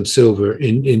some silver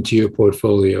into your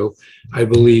portfolio. I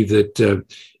believe that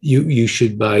you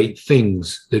should buy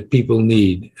things that people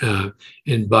need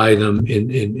and buy them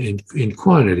in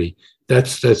quantity.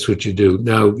 That's what you do.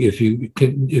 Now, if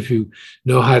you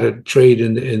know how to trade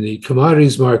in the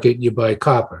commodities market, you buy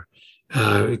copper.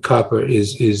 copper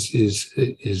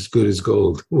is good as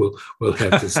gold. We'll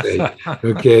have to say,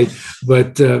 okay.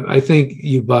 But I think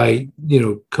you buy,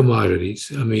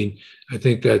 commodities. I mean, I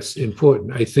think that's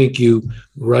important. I think you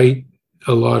write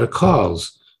a lot of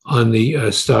calls on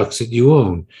the stocks that you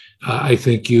own. I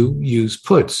think you use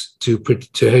puts to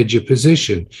hedge your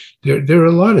position. There are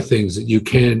a lot of things that you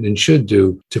can and should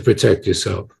do to protect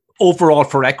yourself. Overall,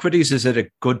 for equities, is it a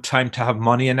good time to have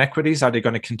money in equities? Are they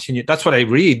going to continue? That's what I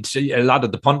read. A lot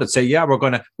of the pundits say, yeah, we're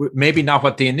going to, maybe not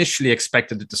what they initially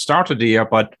expected at the start of the year,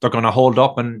 but they're going to hold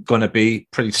up and going to be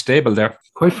pretty stable there.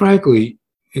 Quite frankly,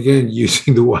 again,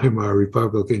 using the Weimar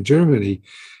Republic in Germany,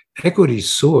 equities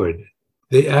soared.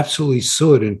 They absolutely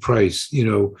soared in price,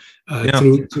 through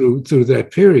that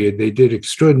period. They did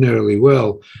extraordinarily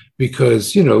well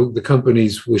because, the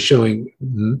companies were showing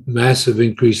massive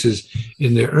increases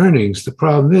in their earnings. The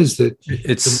problem is that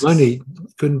the money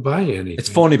couldn't buy anything. It's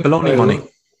phony baloney money.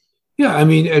 Yeah, I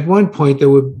mean, at one point they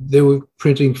were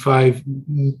printing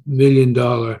 $5 million,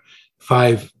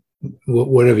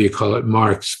 whatever you call it,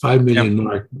 marks, 5 million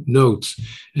mark notes,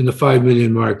 and the 5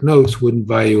 million mark notes wouldn't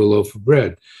buy you a loaf of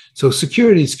bread. So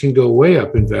securities can go way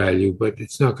up in value, but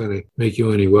it's not going to make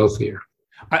you any wealthier.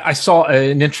 I saw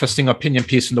an interesting opinion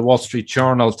piece in the Wall Street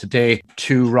Journal today,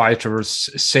 two writers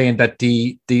saying that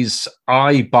these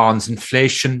I bonds,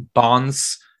 inflation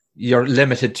bonds, you're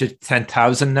limited to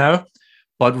 10,000 now,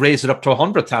 but raise it up to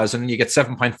 100,000 and you get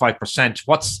 7.5%.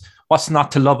 What's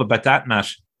not to love about that,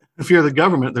 Matt? If you're the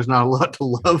government, there's not a lot to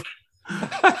love.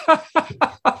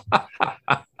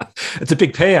 It's a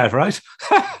big payout, right?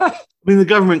 I mean, the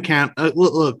government can't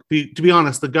to be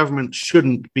honest, the government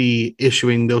shouldn't be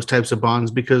issuing those types of bonds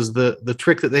because the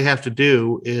trick that they have to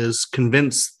do is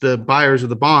convince the buyers of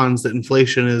the bonds that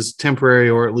inflation is temporary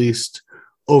or at least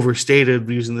overstated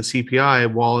using the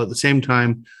CPI, while at the same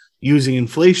time using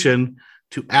inflation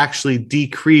to actually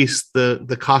decrease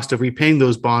the cost of repaying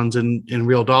those bonds in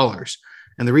real dollars.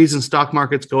 And the reason stock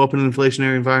markets go up in an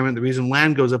inflationary environment, the reason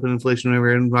land goes up in an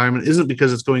inflationary environment isn't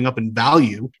because it's going up in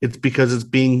value. It's because it's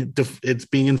being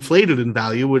inflated in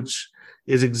value, which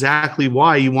is exactly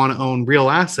why you want to own real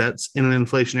assets in an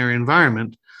inflationary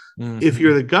environment. Mm-hmm. If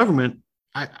you're the government,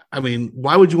 I mean,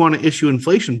 why would you want to issue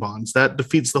inflation bonds? That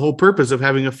defeats the whole purpose of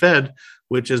having a Fed,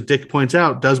 which, as Dick points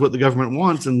out, does what the government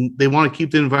wants. And they want to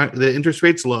keep the interest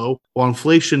rates low while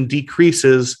inflation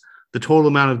decreases the total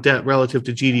amount of debt relative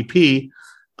to GDP.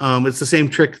 It's the same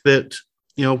trick that,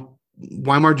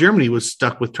 Weimar Germany was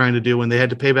stuck with trying to do when they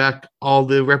had to pay back all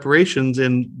the reparations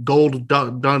in gold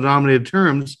denominated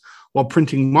terms while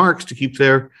printing marks to keep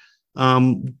their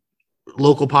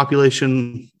local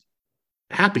population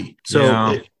happy.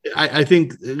 So I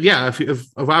think, if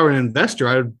I were an investor,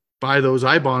 I would buy those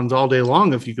I bonds all day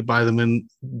long if you could buy them in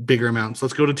bigger amounts.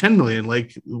 Let's go to 10 million.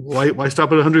 Like, why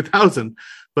stop at 100,000?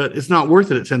 But it's not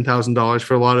worth it at $10,000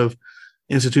 for a lot of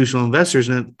institutional investors,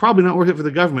 and it's probably not worth it for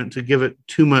the government to give it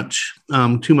too much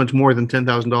more than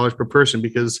 $10,000 per person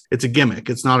because it's a gimmick.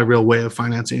 It's not a real way of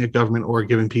financing a government or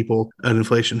giving people an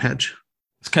inflation hedge.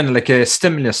 It's kind of like a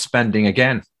stimulus spending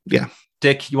again. Yeah.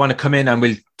 Dick, you want to come in and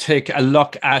we'll take a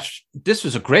look at, this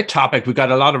was a great topic. We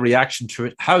got a lot of reaction to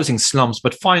it, housing slums,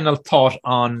 but final thought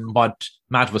on what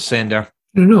Matt was saying there.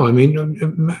 No, I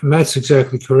mean, Matt's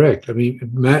exactly correct. I mean,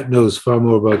 Matt knows far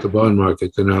more about the bond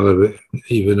market than I'll ever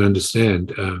even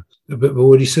understand. But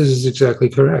what he says is exactly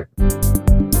correct.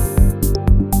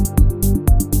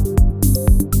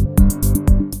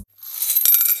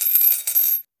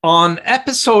 On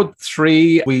episode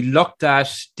 3, we looked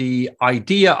at the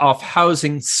idea of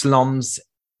housing slums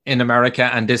in America,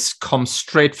 and this comes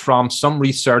straight from some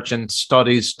research and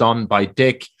studies done by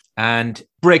Dick. And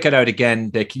break it out again,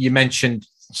 Dick. You mentioned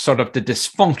sort of the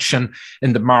dysfunction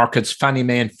in the markets, Fannie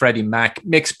Mae and Freddie Mac.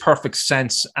 Makes perfect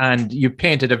sense. And you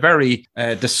painted a very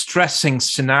distressing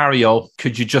scenario.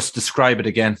 Could you just describe it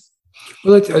again?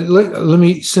 Well, let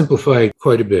me simplify it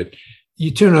quite a bit. You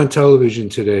turn on television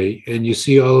today and you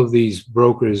see all of these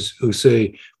brokers who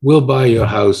say, we'll buy your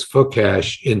house for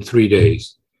cash in 3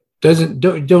 days.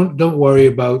 Don't worry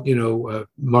about,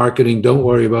 marketing. Don't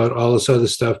worry about all this other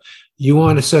stuff. You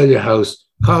want to sell your house,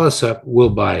 call us up,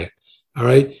 we'll buy it. All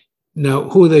right. Now,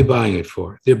 who are they buying it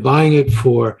for? They're buying it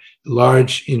for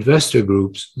large investor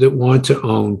groups that want to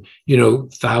own,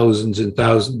 thousands and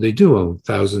thousands. They do own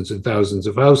thousands and thousands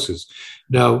of houses.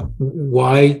 Now,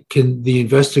 why can the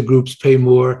investor groups pay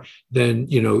more than,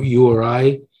 you or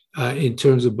I in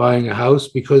terms of buying a house?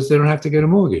 Because they don't have to get a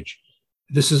mortgage.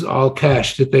 this is all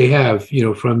cash that they have,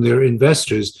 from their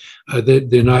investors. That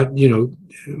they're not,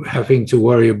 having to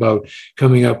worry about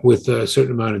coming up with a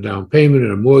certain amount of down payment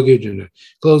and a mortgage and a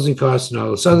closing costs and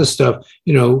all this other stuff.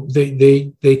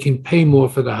 They can pay more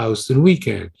for the house than we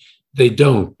can. They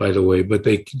don't, by the way, but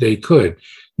they could.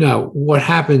 Now, what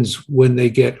happens when they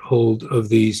get hold of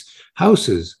these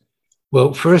houses?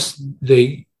 Well, first,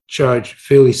 they charge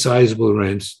fairly sizable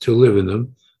rents to live in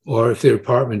them, or if they're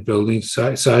apartment buildings,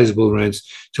 sizable rents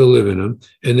to live in them,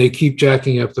 and they keep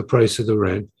jacking up the price of the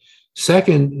rent.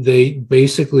 Second, they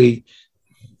basically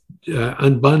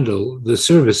unbundle the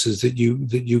services that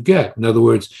you get. In other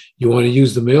words, you want to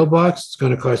use the mailbox, it's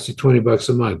going to cost you $20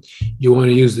 a month. You want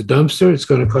to use the dumpster, it's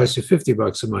going to cost you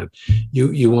 $50 a month.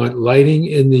 You want lighting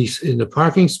in the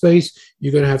parking space,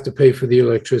 you're going to have to pay for the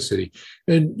electricity.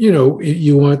 And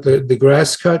you want the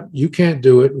grass cut, you can't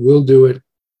do it, we'll do it.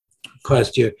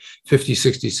 Cost you $50,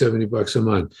 $60, $70 a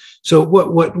month. So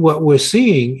what we're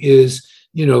seeing is,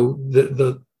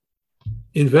 the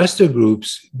investor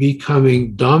groups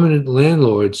becoming dominant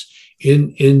landlords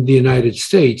in the United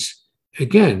States.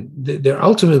 Again, they're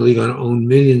ultimately going to own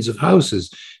millions of houses.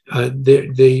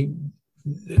 They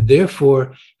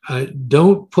therefore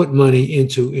don't put money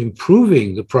into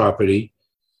improving the property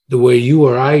the way you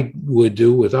or I would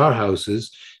do with our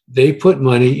houses. They put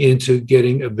money into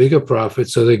getting a bigger profit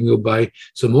so they can go buy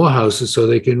some more houses so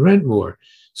they can rent more.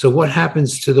 So what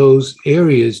happens to those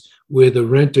areas where the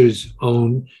renters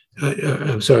own, where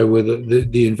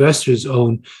the investors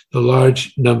own the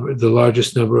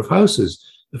largest number of houses?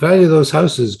 The value of those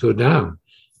houses go down.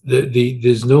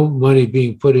 There's no money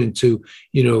being put into,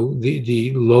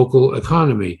 the local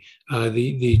economy.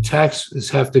 The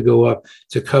taxes have to go up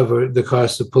to cover the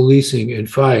cost of policing and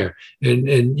fire. And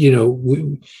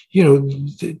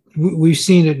we've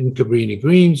seen it in Cabrini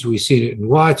Greens, we've seen it in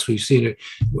Watts, we've seen it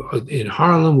in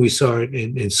Harlem, we saw it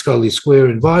in Scully Square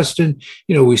in Boston,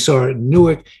 we saw it in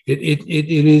Newark. It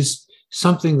is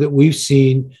something that we've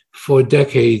seen for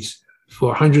decades,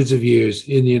 for hundreds of years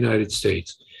in the United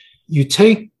States. You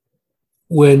take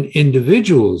when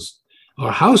individuals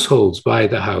or households buy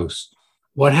the house,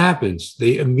 what happens?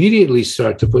 They immediately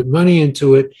start to put money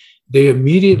into it. They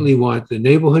immediately want the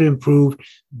neighborhood improved.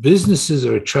 Businesses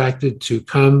are attracted to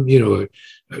come, a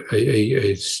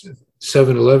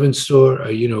 7-Eleven store,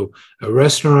 a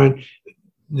restaurant.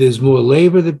 There's more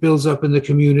labor that builds up in the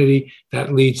community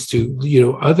that leads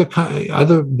to,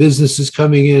 other businesses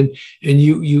coming in, and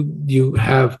you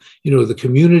have, the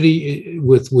community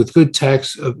with good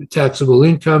taxable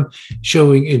income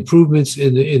showing improvements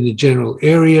in the general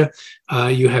area.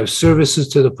 You have services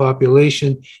to the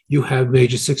population. You have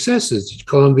major successes,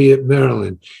 Columbia,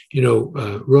 Maryland,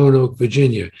 Roanoke,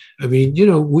 Virginia. I mean,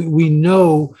 we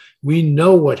know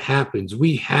what happens.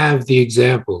 We have the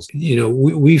examples.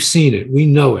 We've seen it. We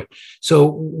know it. So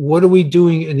what are we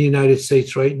doing in the United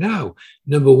States right now?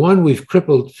 Number one, we've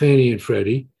crippled Fannie and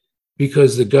Freddie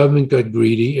because the government got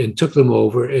greedy and took them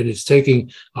over, and it's taking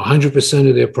 100%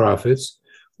 of their profits.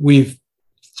 We've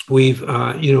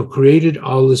created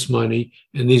all this money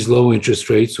and these low interest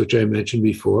rates, which I mentioned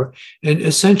before, and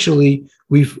essentially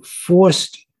we've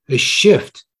forced a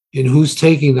shift in who's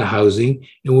taking the housing,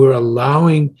 and we're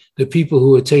allowing the people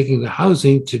who are taking the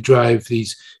housing to drive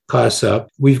these costs up.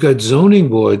 We've got zoning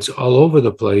boards all over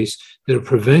the place that are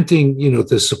preventing,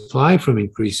 the supply from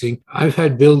increasing. I've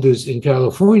had builders in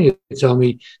California tell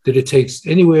me that it takes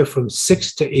anywhere from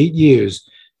 6 to 8 years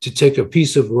to take a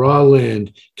piece of raw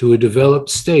land to a developed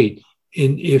state,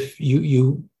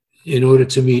 in order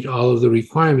to meet all of the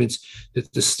requirements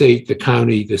that the state, the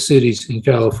county, the cities in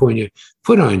California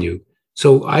put on you.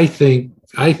 So I think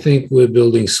we're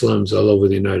building slums all over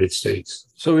the United States.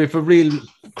 So we have a real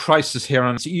crisis here.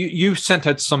 And you sent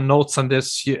out some notes on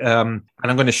this, and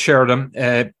I'm going to share them.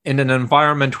 In an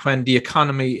environment when the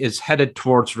economy is headed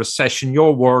towards recession,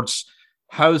 your words,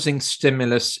 housing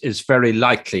stimulus is very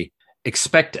likely.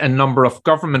 Expect a number of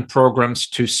government programs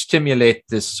to stimulate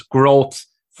this growth.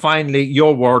 Finally,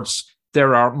 your words,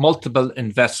 there are multiple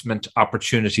investment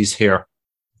opportunities here.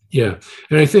 Yeah.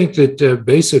 And I think that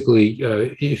basically,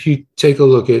 if you take a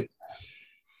look at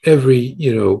every,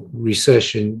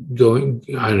 recession going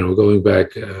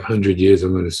back 100 years,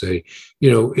 I'm going to say,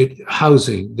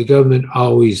 housing, the government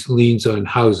always leans on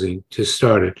housing to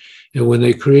start it. And when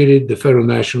they created the Federal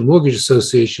National Mortgage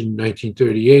Association in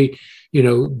 1938,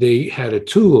 they had a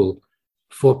tool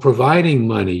for providing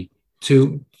money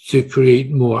to to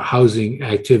create more housing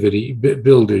activity,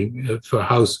 building for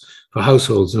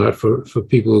households, not for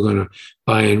people who are going to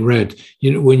buy and rent.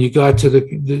 When you got to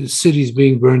the cities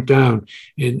being burnt down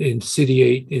in City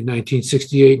 8 in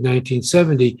 1968,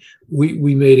 1970,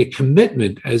 we made a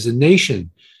commitment as a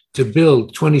nation to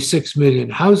build 26 million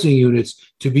housing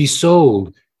units to be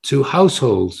sold to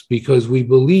households, because we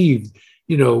believed,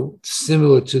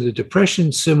 similar to the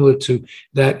Depression, similar to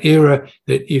that era,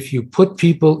 that if you put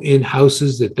people in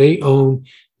houses that they own,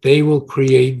 they will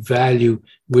create value,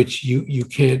 which you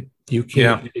can't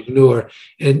ignore.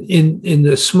 And in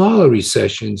the smaller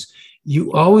recessions,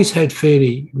 you always had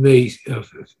Fannie Mae,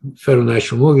 Federal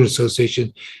National Mortgage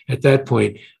Association at that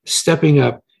point, stepping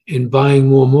up and buying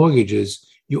more mortgages.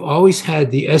 You always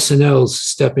had the S&Ls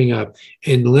stepping up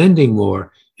and lending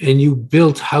more, and you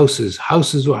built houses.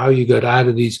 Houses were how you got out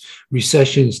of these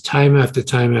recessions time after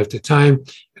time after time.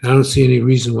 And I don't see any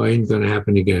reason why it ain't going to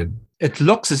happen again. It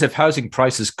looks as if housing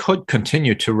prices could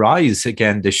continue to rise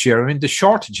again this year. I mean, the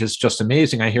shortage is just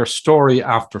amazing. I hear story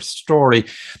after story.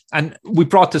 And we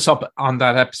brought this up on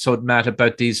that episode, Matt,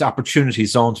 about these opportunity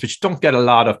zones, which don't get a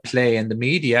lot of play in the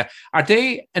media. Are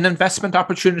they an investment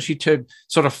opportunity to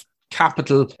sort of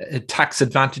capital tax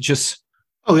advantages?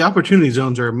 Oh, the opportunity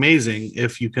zones are amazing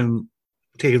if you can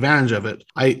take advantage of it.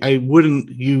 I wouldn't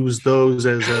use those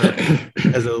as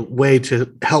a way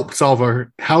to help solve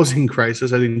our housing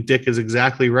crisis. I think Dick is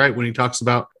exactly right when he talks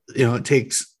about, it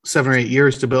takes 7 or 8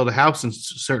 years to build a house in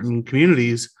certain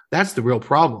communities. That's the real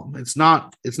problem. It's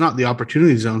not the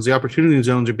opportunity zones. The opportunity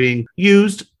zones are being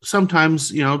used sometimes,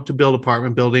 to build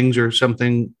apartment buildings or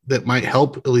something that might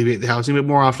help alleviate the housing, but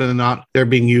more often than not, they're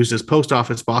being used as post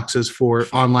office boxes for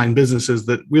online businesses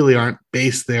that really aren't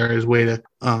based there as a way to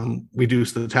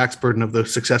reduce the tax burden of the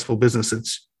successful business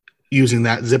that's using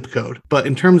that zip code. But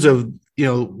in terms of,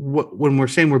 when we're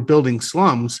saying we're building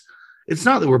slums, it's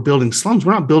not that we're building slums.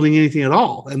 We're not building anything at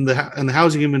all. And the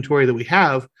housing inventory that we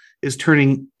have is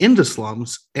turning into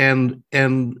slums. And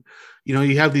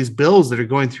you have these bills that are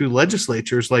going through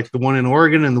legislatures, like the one in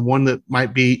Oregon and the one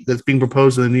that's being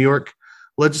proposed in the New York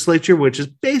legislature, which is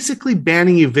basically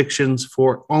banning evictions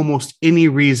for almost any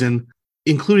reason,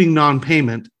 including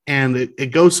non-payment. And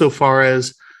it goes so far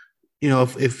as,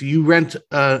 if you rent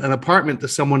an apartment to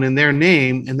someone in their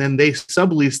name and then they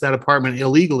sublease that apartment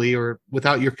illegally or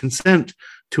without your consent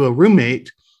to a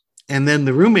roommate, and then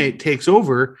the roommate takes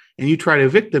over and you try to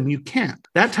evict them, you can't.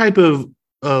 That type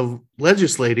of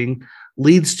legislating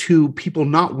leads to people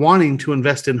not wanting to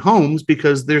invest in homes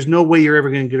because there's no way you're ever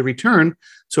going to get a return.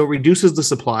 So it reduces the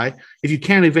supply. If you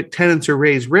can't evict tenants or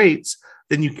raise rates,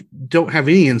 then you don't have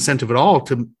any incentive at all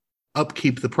to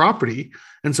upkeep the property.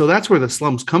 And so that's where the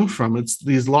slums come from. It's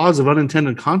these laws of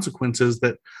unintended consequences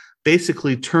that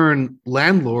basically turn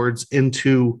landlords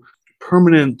into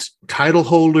permanent title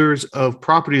holders of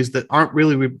properties that aren't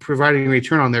really providing a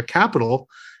return on their capital.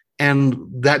 And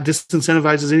that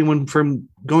disincentivizes anyone from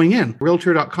going in.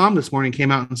 Realtor.com this morning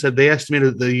came out and said they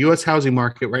estimated that the U.S. housing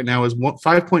market right now is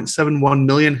 5.71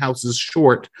 million houses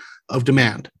short of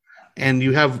demand. And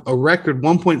you have a record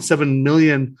 1.7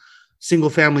 million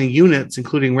single-family units,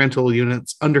 including rental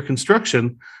units, under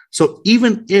construction. So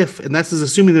even if, and this is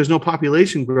assuming there's no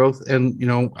population growth, and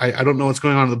I don't know what's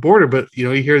going on at the border, but you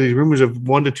hear these rumors of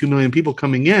 1 to 2 million people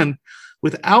coming in,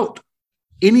 without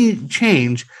any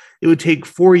change, it would take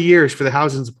 4 years for the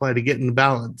housing supply to get into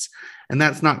balance. And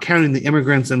that's not counting the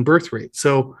immigrants and birth rate.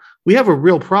 So we have a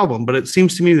real problem, but it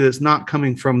seems to me that it's not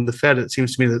coming from the Fed. It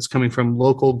seems to me that it's coming from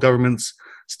local governments,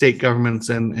 state governments,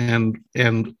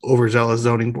 and overzealous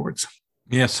zoning boards.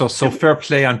 Yeah, so fair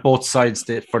play on both sides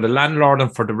for the landlord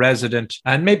and for the resident,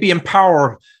 and maybe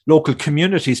empower local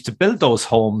communities to build those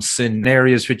homes in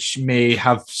areas which may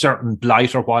have certain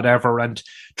blight or whatever, and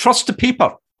trust the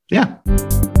people. Yeah.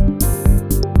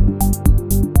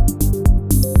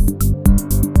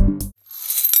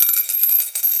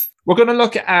 We're going to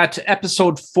look at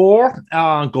episode 4,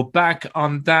 go back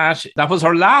on that. That was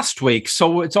our last week,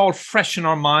 so it's all fresh in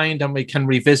our mind and we can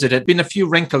revisit it. Been a few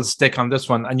wrinkles, Dick, on this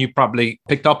one, and you probably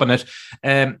picked up on it.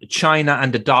 China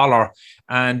and the dollar,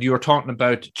 and you were talking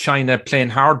about China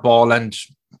playing hardball and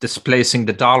displacing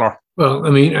the dollar. Well, I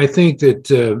mean, I think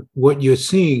that what you're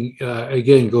seeing,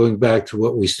 again, going back to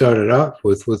what we started out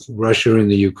with Russia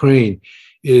and the Ukraine,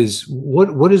 is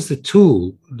what is the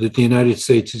tool that the United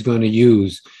States is going to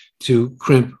use to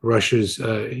crimp Russia's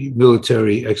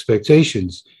military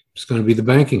expectations? It's going to be the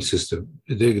banking system.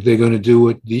 They're going to do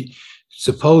what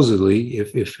supposedly,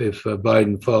 if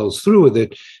Biden follows through with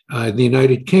it, the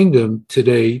United Kingdom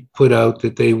today put out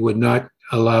that they would not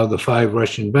allow the 5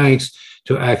 Russian banks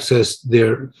to access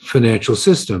their financial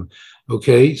system.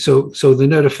 Okay, so the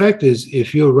net effect is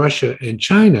if you're Russia and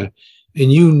China,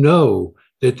 and you know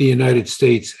that the United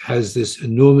States has this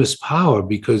enormous power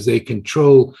because they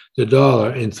control the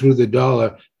dollar, and through the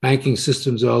dollar, banking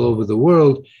systems all over the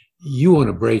world, you want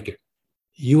to break it.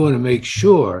 You want to make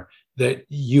sure that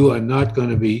you are not going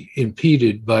to be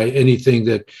impeded by anything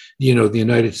that, you know, the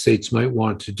United States might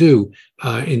want to do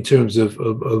in terms of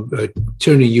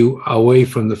turning you away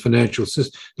from the financial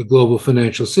system, the global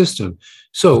financial system.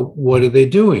 So what are they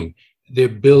doing? They're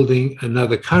building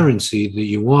another currency, the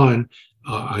yuan.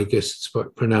 I guess it's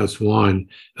pronounced yuan,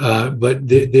 but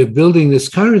they're building this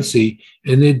currency,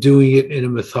 and they're doing it in a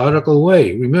methodical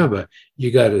way. Remember, you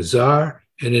got a czar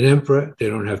and an emperor. They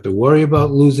don't have to worry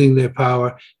about losing their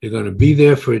power. They're going to be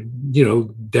there for, you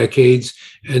know, decades,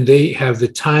 and they have the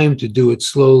time to do it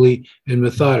slowly and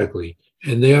methodically,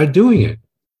 and they are doing it.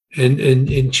 And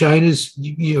in China's,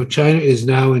 you know, China is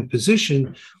now in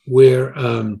position where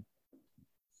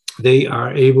they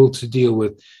are able to deal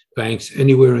with banks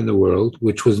anywhere in the world,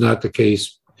 which was not the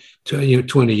case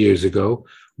 20 years ago,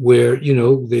 where, you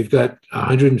know, they've got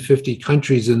 150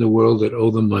 countries in the world that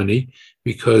owe them money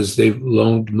because they've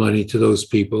loaned money to those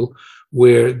people,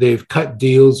 where they've cut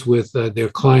deals with their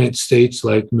client states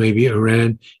like maybe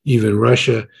Iran, even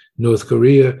Russia, North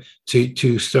Korea,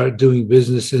 to start doing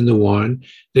business in the yuan.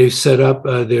 They've set up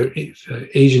their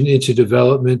Asian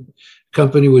Interdevelopment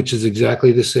Company, which is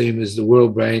exactly the same as the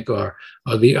World Bank or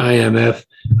the IMF.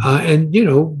 And, you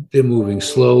know, they're moving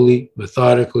slowly,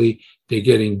 methodically. They're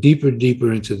getting deeper and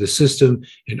deeper into the system.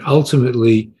 And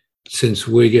ultimately, since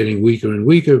we're getting weaker and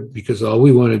weaker, because all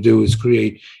we want to do is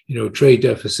create, you know, trade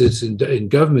deficits and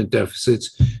government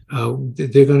deficits,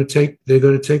 they're going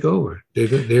to take over.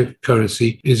 Their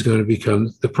currency is going to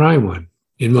become the prime one,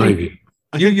 in my view.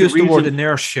 You use the word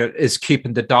inertia is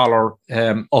keeping the dollar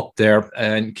up there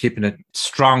and keeping it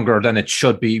stronger than it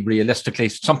should be realistically.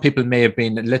 Some people may have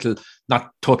been a little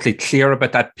not totally clear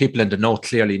about that. People in the know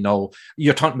clearly know.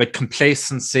 You're talking about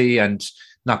complacency and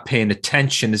not paying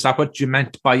attention. Is that what you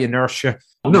meant by inertia?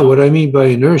 No, what I mean by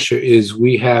inertia is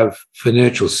we have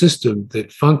financial system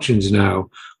that functions now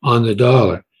on the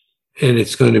dollar, and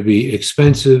it's going to be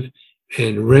expensive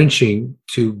and wrenching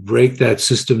to break that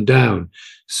system down.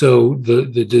 So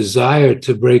the desire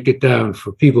to break it down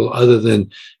for people other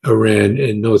than Iran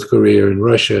and North Korea and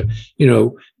Russia, you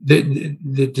know,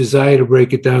 the desire to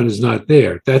break it down is not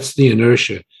there. That's the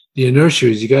inertia. The inertia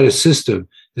is you got a system.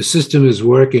 The system is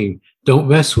working. Don't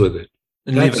mess with it.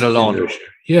 And leave it alone.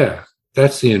 Yeah,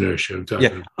 that's the inertia I'm talking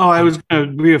about. Oh, I was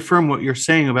going to reaffirm what you're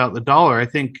saying about the dollar. I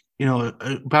think, you know,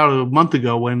 about a month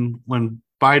ago when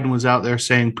Biden was out there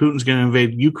saying Putin's going to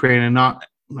invade Ukraine and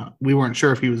we weren't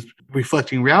sure if he was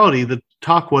reflecting reality. The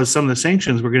talk was some of the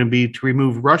sanctions were going to be to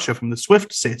remove Russia from the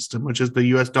SWIFT system, which is the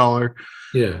US dollar.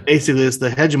 Yeah. Basically, it's the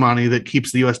hegemony that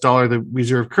keeps the US dollar the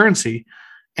reserve currency.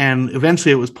 And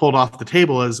eventually it was pulled off the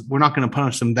table as we're not going to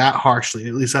punish them that harshly.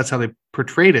 At least that's how they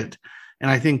portrayed it. And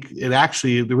I think it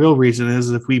actually, the real reason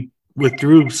is if we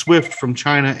withdrew SWIFT from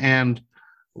China and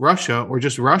Russia, or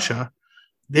just Russia,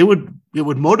 it would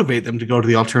motivate them to go to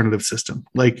the alternative system.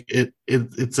 Like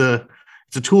it's a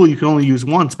tool you can only use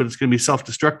once, but it's going to be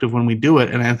self-destructive when we do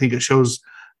it. And I think it shows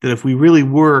that if we really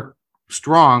were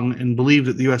strong and believed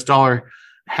that the US dollar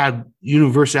had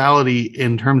universality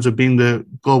in terms of being the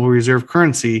global reserve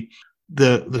currency,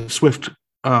 the SWIFT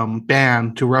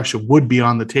ban to Russia would be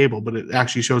on the table, but it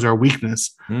actually shows our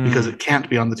weakness because it can't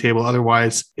be on the table.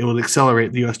 Otherwise, it will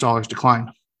accelerate the US dollar's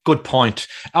decline. Good point.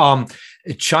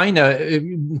 China,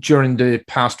 during the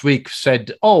past week,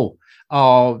 said, you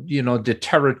know, the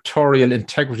territorial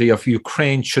integrity of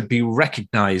Ukraine should be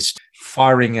recognized,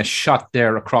 firing a shot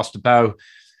there across the bow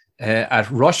at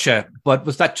Russia. But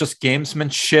was that just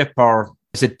gamesmanship, or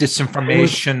is it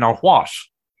disinformation, or what?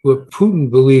 Well, Putin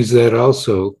believes that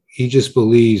also. He just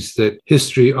believes that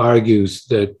history argues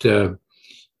that,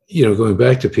 you know, going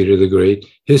back to Peter the Great,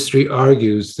 history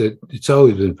argues that it's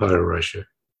always been part of Russia,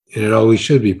 and it always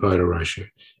should be part of Russia.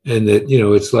 And that, you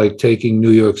know, it's like taking New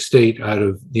York State out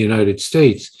of the United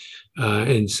States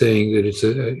and saying that it's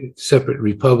a separate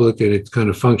republic and it's kind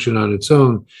of function on its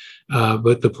own.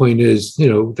 But the point is, you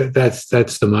know, that's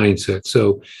the mindset.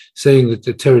 So saying that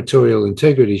the territorial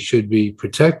integrity should be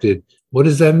protected, what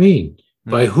does that mean?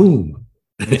 By whom?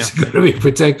 It's going to be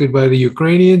protected by the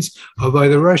Ukrainians or by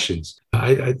the Russians.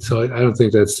 So I don't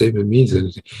think that statement means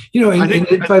anything. You know,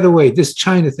 and by the way, this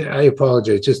China thing, I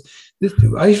apologize.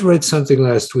 I read something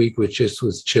last week which just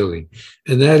was chilling,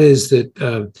 and that is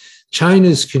that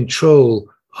China's control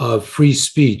of free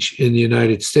speech in the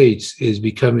United States is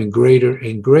becoming greater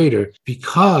and greater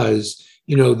because,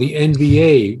 you know, the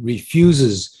NBA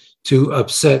refuses to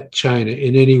upset China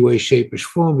in any way, shape, or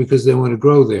form because they want to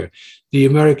grow there. The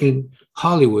American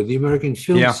Hollywood, the American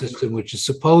film system, which is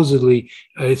supposedly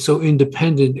so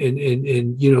independent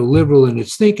and liberal in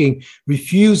its thinking,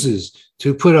 refuses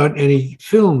to put out any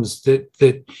films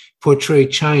that portray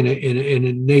China in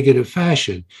a negative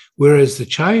fashion, whereas the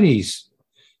Chinese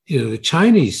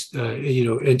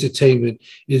entertainment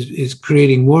is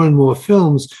creating more and more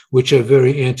films which are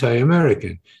very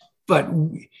anti-American, but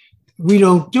we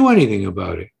don't do anything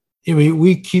about it. I mean,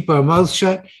 we keep our mouths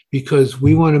shut because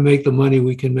we want to make the money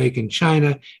we can make in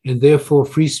China, and therefore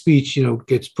free speech,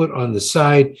 gets put on the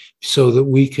side so that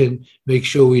we can make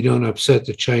sure we don't upset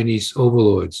the Chinese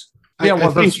overlords. Yeah,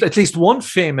 well, there's at least one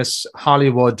famous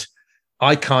Hollywood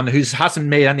icon who hasn't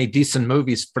made any decent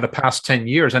movies for the past 10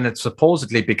 years, and it's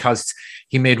supposedly because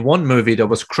he made one movie that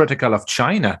was critical of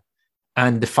China,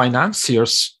 and the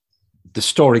financiers, the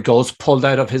story goes, pulled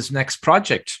out of his next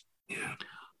project.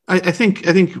 I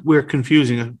think we're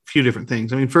confusing a few different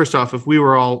things. I mean, first off, if we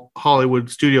were all Hollywood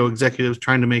studio executives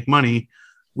trying to make money,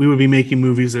 we would be making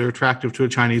movies that are attractive to a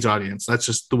Chinese audience. That's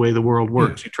just the way the world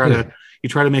works. You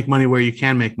try to make money where you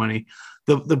can make money.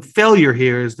 The failure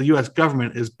here is the U.S.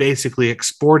 government is basically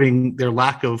exporting their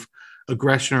lack of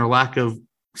aggression or lack of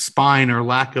spine or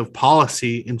lack of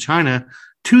policy in China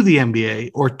to the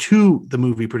NBA or to the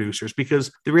movie producers,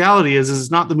 because the reality is it's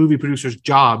not the movie producers'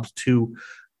 job to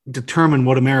determine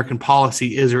what American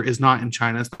policy is or is not in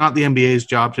China. It's not the NBA's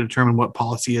job to determine what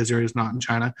policy is or is not in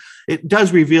China. It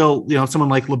does reveal, someone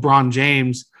like LeBron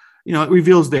James, it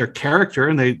reveals their character,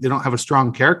 and they don't have a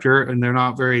strong character, and they're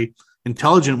not very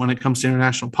intelligent when it comes to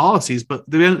international policies. But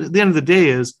the end of the day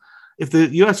is, if the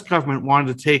U.S. government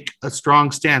wanted to take a strong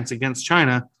stance against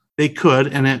China, they could,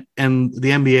 and the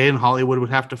NBA and Hollywood would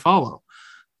have to follow.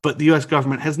 But the U.S.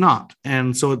 government has not.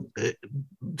 And so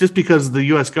just because the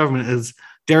U.S. government is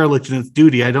derelict in its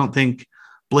duty, I don't think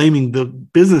blaming the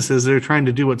businesses that are trying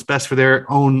to do what's best for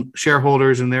their own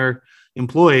shareholders and their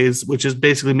employees, which is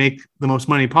basically make the most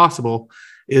money possible,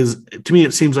 is, to me,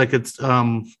 it seems like it's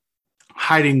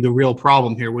hiding the real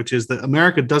problem here, which is that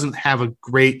America doesn't have a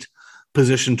great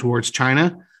position towards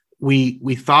China. We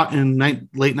thought in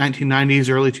late 1990s,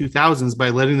 early 2000s, by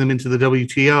letting them into the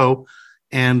WTO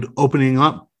and opening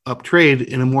up trade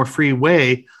in a more free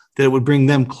way, that it would bring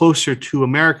them closer to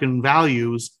American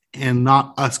values and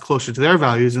not us closer to their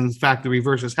values. And in fact, the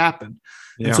reverse has happened.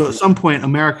 Yeah. And so at some point,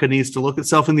 America needs to look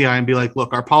itself in the eye and be like,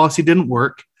 look, our policy didn't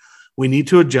work. We need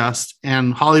to adjust.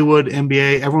 And Hollywood,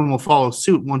 NBA, everyone will follow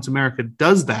suit once America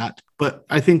does that. But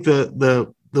I think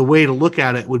the way to look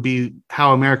at it would be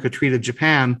how America treated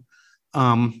Japan,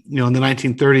 in the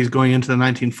 1930s going into the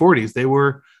 1940s. They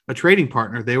were a trading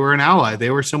partner. They were an ally. They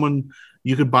were someone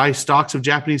you could buy stocks of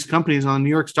Japanese companies on the New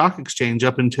York Stock Exchange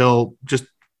up until just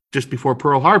before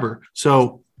Pearl Harbor.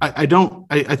 So I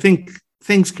think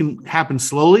things can happen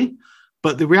slowly,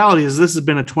 but the reality is this has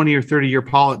been a 20 or 30 year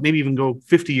policy, maybe even go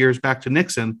 50 years back to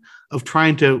Nixon, of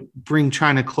trying to bring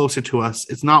China closer to us.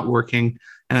 It's not working.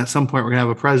 And at some point we're gonna have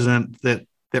a president that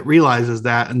realizes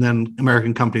that, and then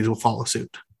American companies will follow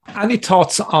suit. Any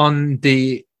thoughts on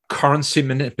the currency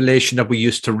manipulation that we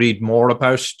used to read more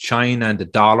about, China and the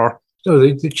dollar? No,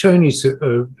 the Chinese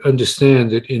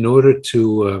understand that in order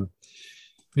to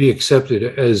be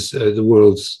accepted as the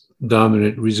world's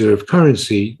dominant reserve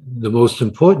currency, the most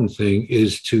important thing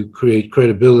is to create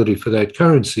credibility for that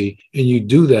currency, and you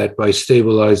do that by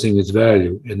stabilizing its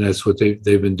value, and that's what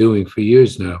they've been doing for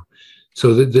years now.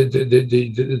 So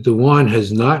the yuan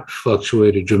has not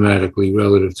fluctuated dramatically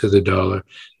relative to the dollar.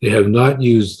 They have not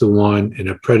used the yuan in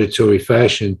a predatory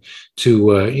fashion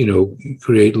to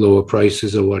create lower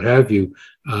prices or what have you.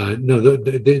 No,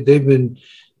 they've been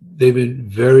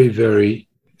very, very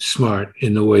smart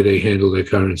in the way they handle their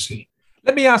currency.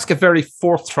 Let me ask a very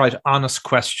forthright, honest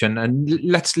question, and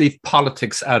let's leave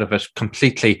politics out of it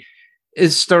completely.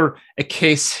 Is there a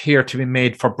case here to be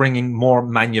made for bringing more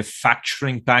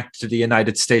manufacturing back to the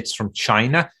United States from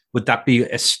China? Would that be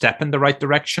a step in the right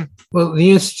direction? Well,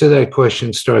 the answer to that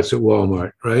question starts at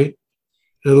Walmart, right?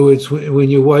 In other words, when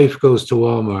your wife goes to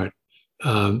Walmart,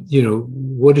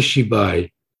 what does she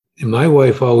buy? And my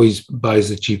wife always buys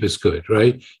the cheapest good,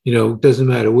 right? It doesn't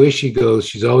matter where she goes.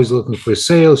 She's always looking for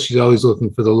sales. She's always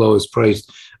looking for the lowest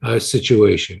priced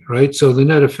situation, right? So the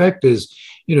net effect is,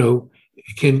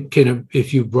 can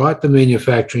if you brought the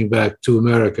manufacturing back to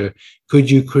America,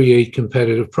 could you create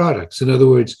competitive products? In other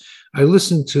words, I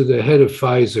listened to the head of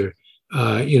Pfizer,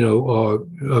 or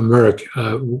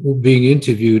Merck, being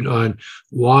interviewed on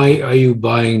why are you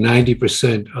buying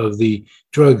 90% of the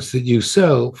drugs that you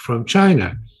sell from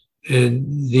China?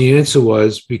 And the answer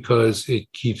was because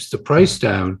it keeps the price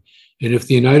down And if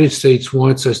the United States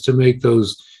wants us to make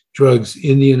those drugs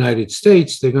in the United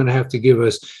States, they're going to have to give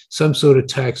us some sort of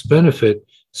tax benefit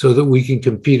so that we can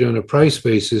compete on a price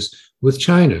basis with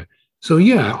China. So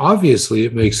yeah, obviously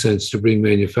it makes sense to bring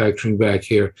manufacturing back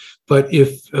here. But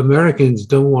if Americans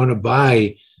don't want to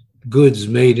buy goods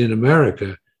made in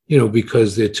America,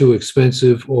 because they're too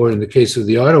expensive, or in the case of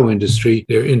the auto industry,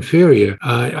 they're inferior,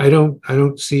 I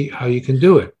don't see how you can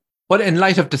do it. But in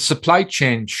light of the supply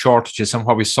chain shortages and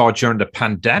what we saw during the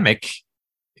pandemic,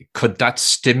 could that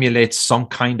stimulate some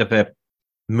kind of a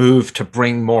move to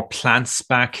bring more plants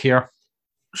back here?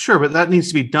 Sure, but that needs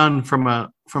to be done from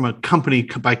a company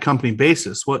by company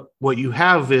basis. What you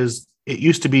have is, it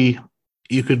used to be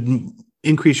you could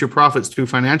increase your profits through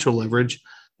financial leverage,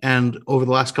 and over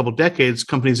the last couple of decades,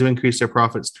 companies have increased their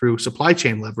profits through supply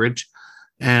chain leverage.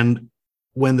 And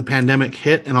when the pandemic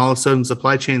hit, and all of a sudden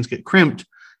supply chains get crimped,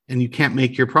 and you can't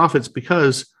make your profits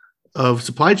because of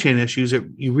supply chain issues,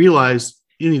 you realize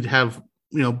you need to have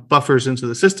buffers into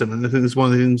the system. And I think this is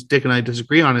one of the things Dick and I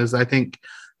disagree on, is I think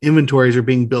inventories are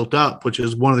being built up, which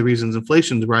is one of the reasons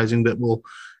inflation is rising, that will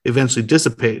eventually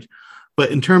dissipate.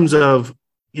 But in terms of,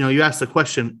 you asked the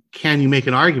question, can you make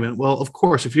an argument? Well, of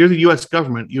course, if you're the U.S.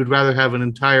 government, you would rather have an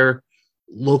entire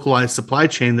localized supply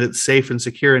chain that's safe and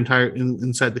secure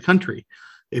inside the country.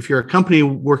 If you're a company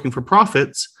working for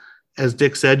profits, as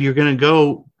Dick said, you're going to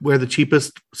go where the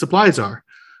cheapest supplies are.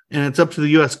 And it's up to the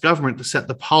U.S. government to set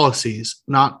the policies,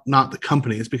 not the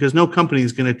companies, because no company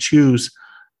is going to choose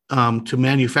to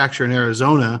manufacture in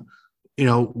Arizona.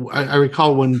 I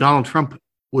recall when Donald Trump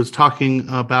was talking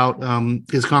about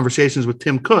his conversations with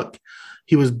Tim Cook,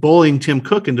 he was bullying Tim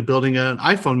Cook into building an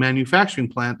iPhone manufacturing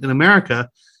plant in America.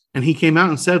 And he came out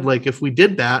and said, if we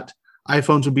did that,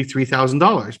 iPhones would be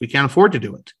 $3,000. We can't afford to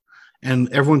do it. And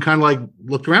everyone kind of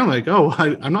looked around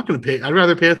I'm not going to pay. I'd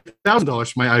rather pay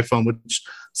 $1,000 for my iPhone, which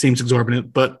seems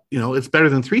exorbitant, but it's better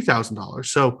than $3,000.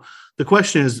 So the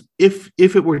question is, if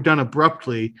it were done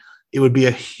abruptly, it would be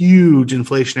a huge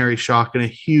inflationary shock and a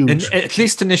huge... at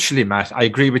least initially, Matt, I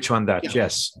agree with you on that,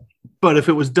 yes. But if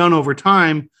it was done over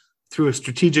time through a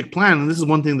strategic plan, and this is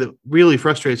one thing that really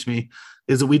frustrates me,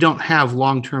 is that we don't have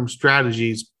long-term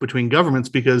strategies between governments,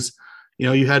 because,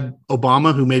 you had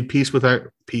Obama, who made peace with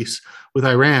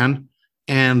Iran,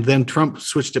 and then Trump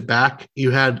switched it back.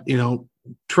 You had,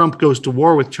 Trump goes to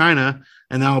war with China,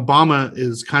 and now Obama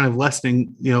is kind of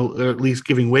lessening, or at least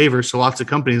giving waivers to lots of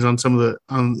companies on some of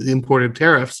the imported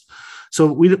tariffs.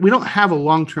 So we don't have a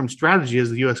long-term strategy as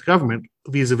the U.S. government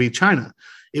vis-a-vis China.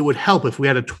 It would help if we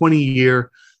had a 20-year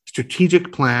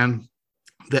strategic plan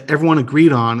that everyone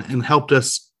agreed on and helped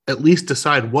us at least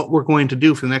decide what we're going to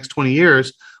do for the next 20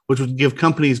 years, which would give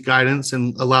companies guidance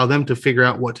and allow them to figure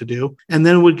out what to do. And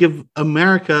then it would give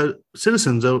America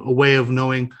citizens a way of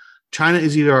knowing China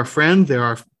is either our friend, they're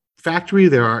our factory,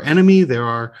 they're our enemy, they're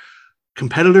our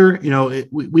competitor.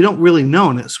 We don't really know,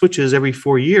 and it switches every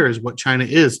 4 years what China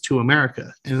is to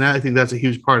America. And I think that's a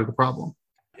huge part of the problem.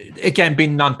 Again,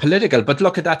 being non-political, but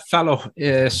look at that fellow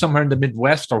somewhere in the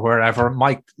Midwest or wherever,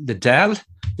 Mike Liddell,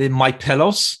 the My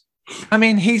Pillows. I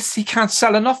mean, he can't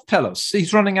sell enough pillows.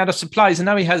 He's running out of supplies, and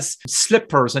now he has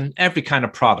slippers and every kind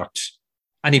of product.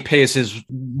 And he pays his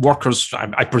workers,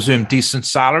 I presume, decent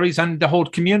salaries, and the whole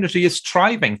community is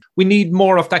thriving. We need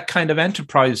more of that kind of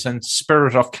enterprise and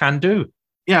spirit of can-do.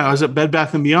 Yeah, I was at Bed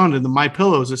Bath & Beyond, and the My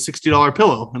Pillow is a $60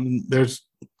 pillow, and there's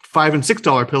 $5 and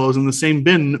 $6 pillows in the same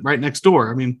bin right next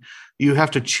door. I mean, you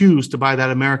have to choose to buy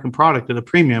that American product at a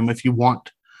premium if you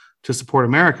want to support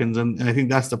Americans. And I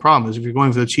think that's the problem, is if you're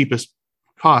going for the cheapest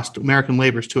cost, American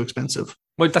labor is too expensive.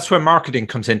 Well, that's where marketing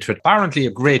comes into it. Apparently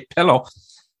a great pillow.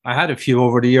 I had a few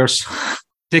over the years.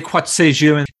 Dick, what says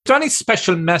you? Is there any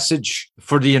special message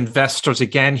for the investors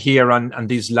again here on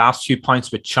these last few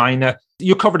points with China?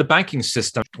 You cover the banking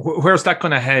system. Where's that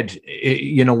going to head,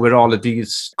 with all of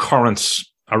these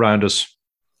currents around us?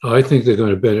 I think they're going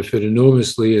to benefit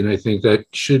enormously, and I think that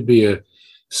should be a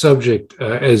subject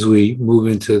as we move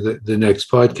into the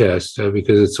next podcast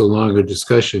because it's a longer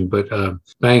discussion. But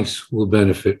banks will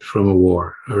benefit from a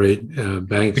war. All right,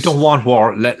 banks. We don't want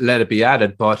war. Let it be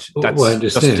added, but that's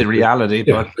just the reality.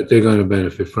 But they're going to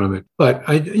benefit from it. But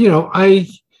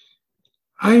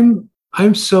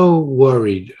I'm so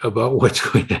worried about what's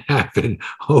going to happen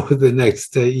over the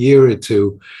next year or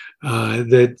two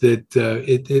that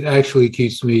it actually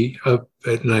keeps me up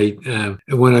at night. And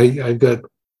when I've got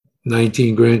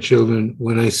 19 grandchildren,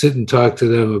 when I sit and talk to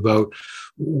them about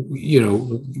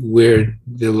where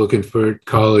they're looking for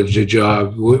college, a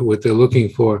job, what they're looking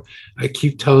for. I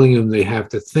keep telling them they have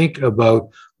to think about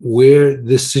where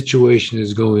this situation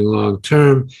is going long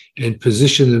term and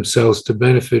position themselves to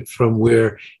benefit from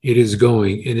where it is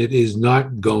going. And it is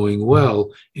not going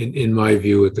well, in my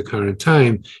view, at the current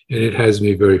time. And it has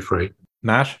me very frightened.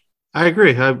 Matt? I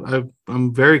agree.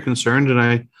 I'm very concerned, and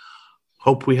I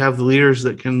hope we have the leaders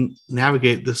that can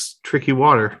navigate this tricky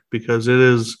water, because it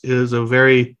is a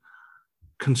very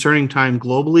concerning time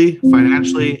globally,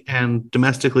 financially, and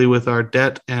domestically, with our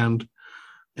debt and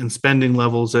spending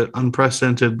levels at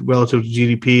unprecedented relative to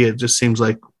GDP. It just seems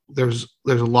like there's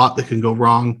a lot that can go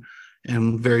wrong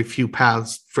and very few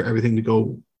paths for everything to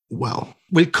go well.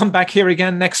 We'll come back here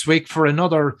again next week for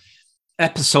another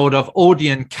episode of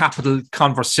ODEON Capital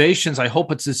Conversations. I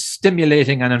hope it's as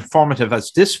stimulating and informative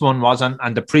as this one was and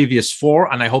the previous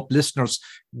four. And I hope listeners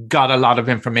got a lot of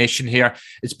information here.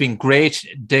 It's been great,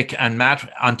 Dick and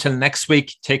Matt. Until next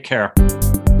week, take care.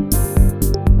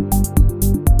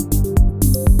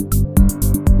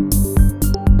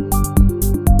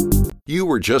 You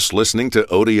were just listening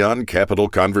to ODEON Capital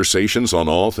Conversations on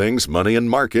all things money and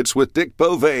markets with Dick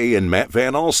Bove and Matt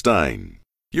Van Alstyne.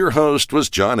 Your host was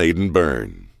John Aidan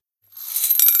Byrne.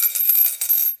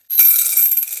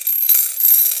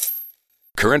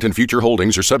 Current and future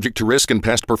holdings are subject to risk, and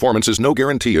past performance is no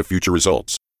guarantee of future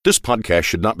results. This podcast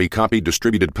should not be copied,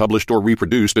 distributed, published, or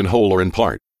reproduced in whole or in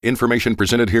part. Information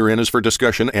presented herein is for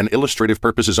discussion and illustrative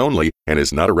purposes only and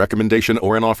is not a recommendation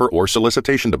or an offer or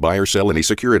solicitation to buy or sell any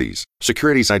securities.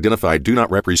 Securities identified do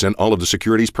not represent all of the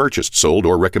securities purchased, sold,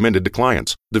 or recommended to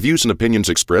clients. The views and opinions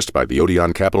expressed by the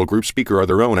ODEON Capital Group speaker are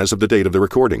their own as of the date of the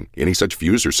recording. Any such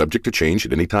views are subject to change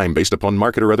at any time based upon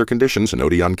market or other conditions, and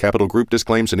ODEON Capital Group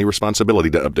disclaims any responsibility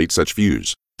to update such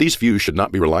views. These views should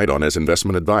not be relied on as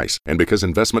investment advice, and because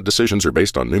investment decisions are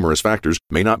based on numerous factors,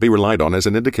 may not be relied on as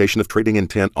an indication of trading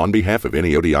intent on behalf of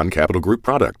any ODEON Capital Group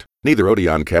product. Neither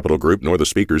ODEON Capital Group nor the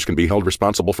speakers can be held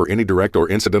responsible for any direct or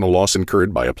incidental loss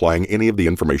incurred by applying any of the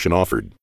information offered.